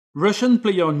 Russian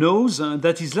player knows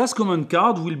that his last command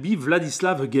card will be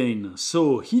Vladislav again,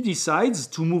 so he decides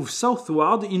to move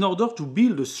southward in order to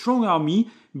build a strong army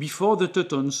before the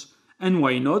Teutons, and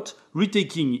why not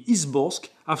retaking Izborsk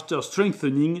after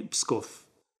strengthening Pskov.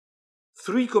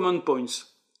 3 command points: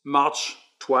 march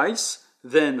twice,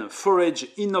 then forage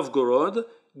in Novgorod,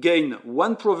 gain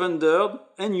 1 provender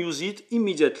and use it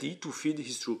immediately to feed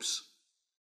his troops.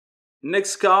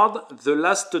 Next card, the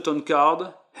last Teuton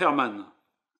card, Herman.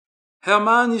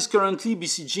 Herman is currently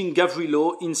besieging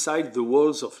Gavrilo inside the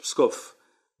walls of Pskov.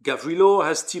 Gavrilo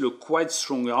has still a quite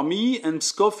strong army, and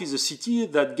Pskov is a city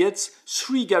that gets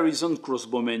 3 garrison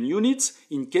crossbowmen units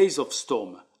in case of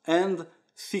storm, and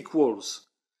thick walls.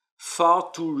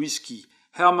 Far too risky.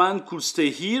 Hermann could stay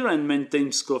here and maintain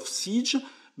Pskov siege,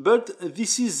 but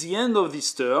this is the end of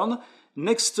this turn.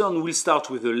 Next turn we'll start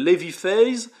with a levy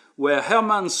phase, where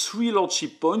Hermann's 3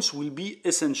 lordship points will be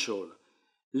essential.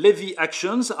 Levy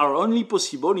actions are only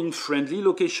possible in friendly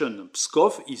location.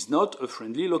 Pskov is not a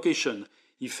friendly location.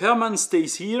 If Hermann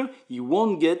stays here, he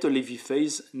won't get a levy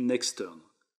phase next turn.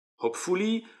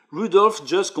 Hopefully, Rudolf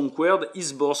just conquered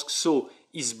Izborsk, so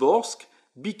Izborsk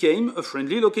became a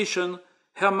friendly location.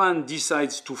 Hermann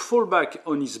decides to fall back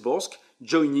on Izborsk,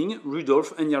 joining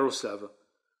Rudolf and Yaroslav.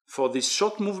 For this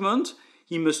short movement,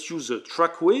 he must use a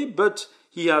trackway, but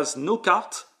he has no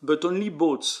cart, but only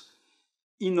boats.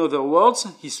 In other words,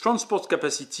 his transport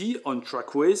capacity on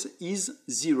trackways is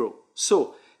 0.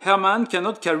 So, Hermann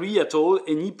cannot carry at all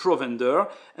any provender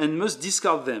and must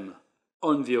discard them.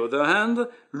 On the other hand,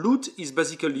 loot is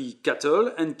basically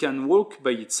cattle and can walk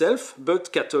by itself,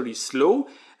 but cattle is slow,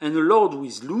 and a lord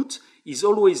with loot is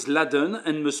always laden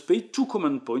and must pay 2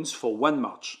 command points for 1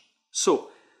 march. So,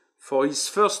 for his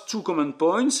first 2 command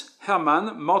points,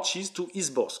 Hermann marches to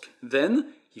Izborsk.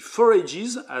 Then, he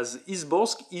forages as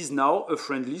Izborsk is now a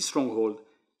friendly stronghold.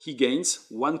 He gains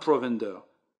 1 provender.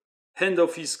 End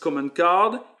of his command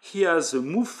card, he has a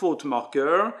move fort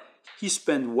marker. He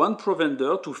spends 1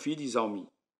 provender to feed his army.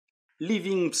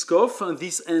 Leaving Pskov,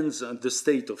 this ends the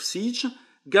state of siege.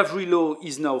 Gavrilo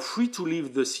is now free to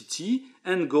leave the city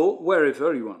and go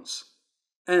wherever he wants.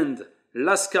 And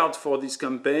last card for this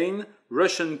campaign,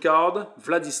 Russian card,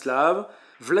 Vladislav.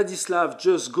 Vladislav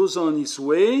just goes on his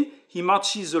way. He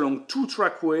marches along 2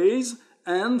 trackways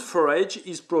and Forage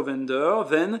his provender.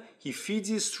 Then he feeds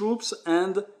his troops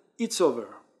and it's over.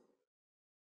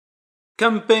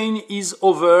 Campaign is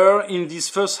over. In this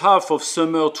first half of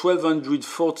summer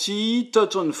 1240,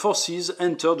 Teuton forces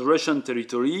entered Russian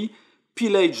territory,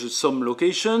 pillaged some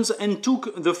locations and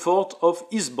took the fort of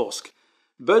Izborsk.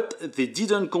 But they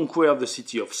didn't conquer the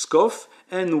city of Pskov,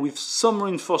 and with some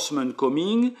reinforcement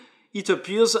coming, it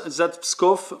appears that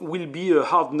Pskov will be a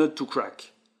hard nut to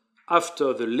crack.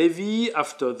 After the levy,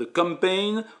 after the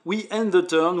campaign, we end the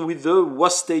turn with the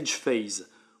Wastage phase.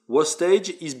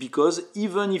 Wastage is because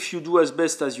even if you do as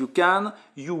best as you can,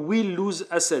 you will lose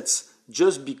assets,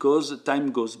 just because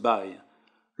time goes by.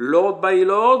 Lord by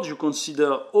lord, you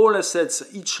consider all assets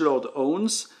each lord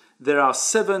owns. There are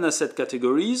 7 asset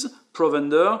categories: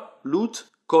 provender, loot,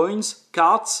 coins,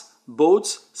 carts,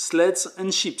 boats, sleds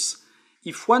and ships.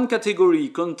 If one category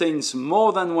contains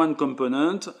more than 1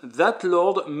 component, that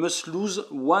lord must lose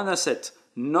 1 asset,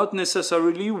 not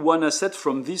necessarily 1 asset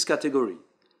from this category.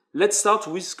 Let's start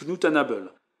with Knut and Abel.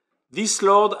 This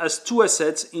lord has 2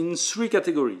 assets in 3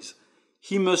 categories.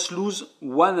 He must lose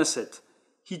 1 asset.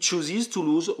 He chooses to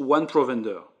lose 1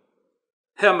 provender.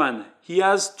 Hermann, he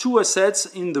has 2 assets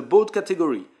in the boat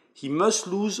category. He must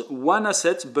lose 1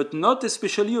 asset, but not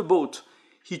especially a boat.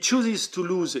 He chooses to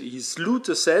lose his loot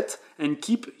asset and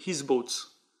keep his boats.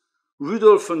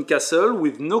 Rudolf von Kassel,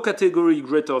 with no category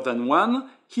greater than 1,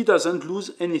 he doesn't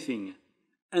lose anything.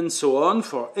 And so on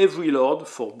for every lord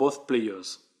for both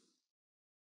players.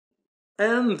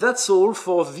 And that's all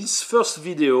for this first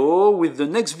video. With the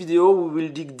next video we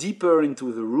will dig deeper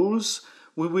into the rules.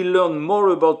 We will learn more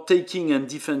about taking and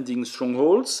defending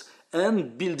strongholds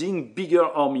and building bigger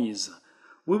armies.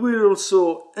 We will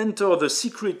also enter the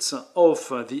secrets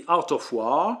of the art of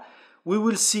war. We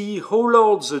will see how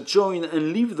lords join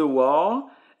and leave the war.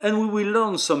 And we will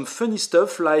learn some funny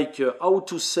stuff like how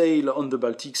to sail on the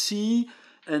Baltic Sea,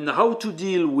 and how to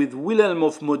deal with Wilhelm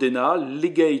of Modena,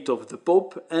 legate of the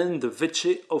Pope, and the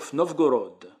Veche of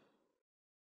Novgorod.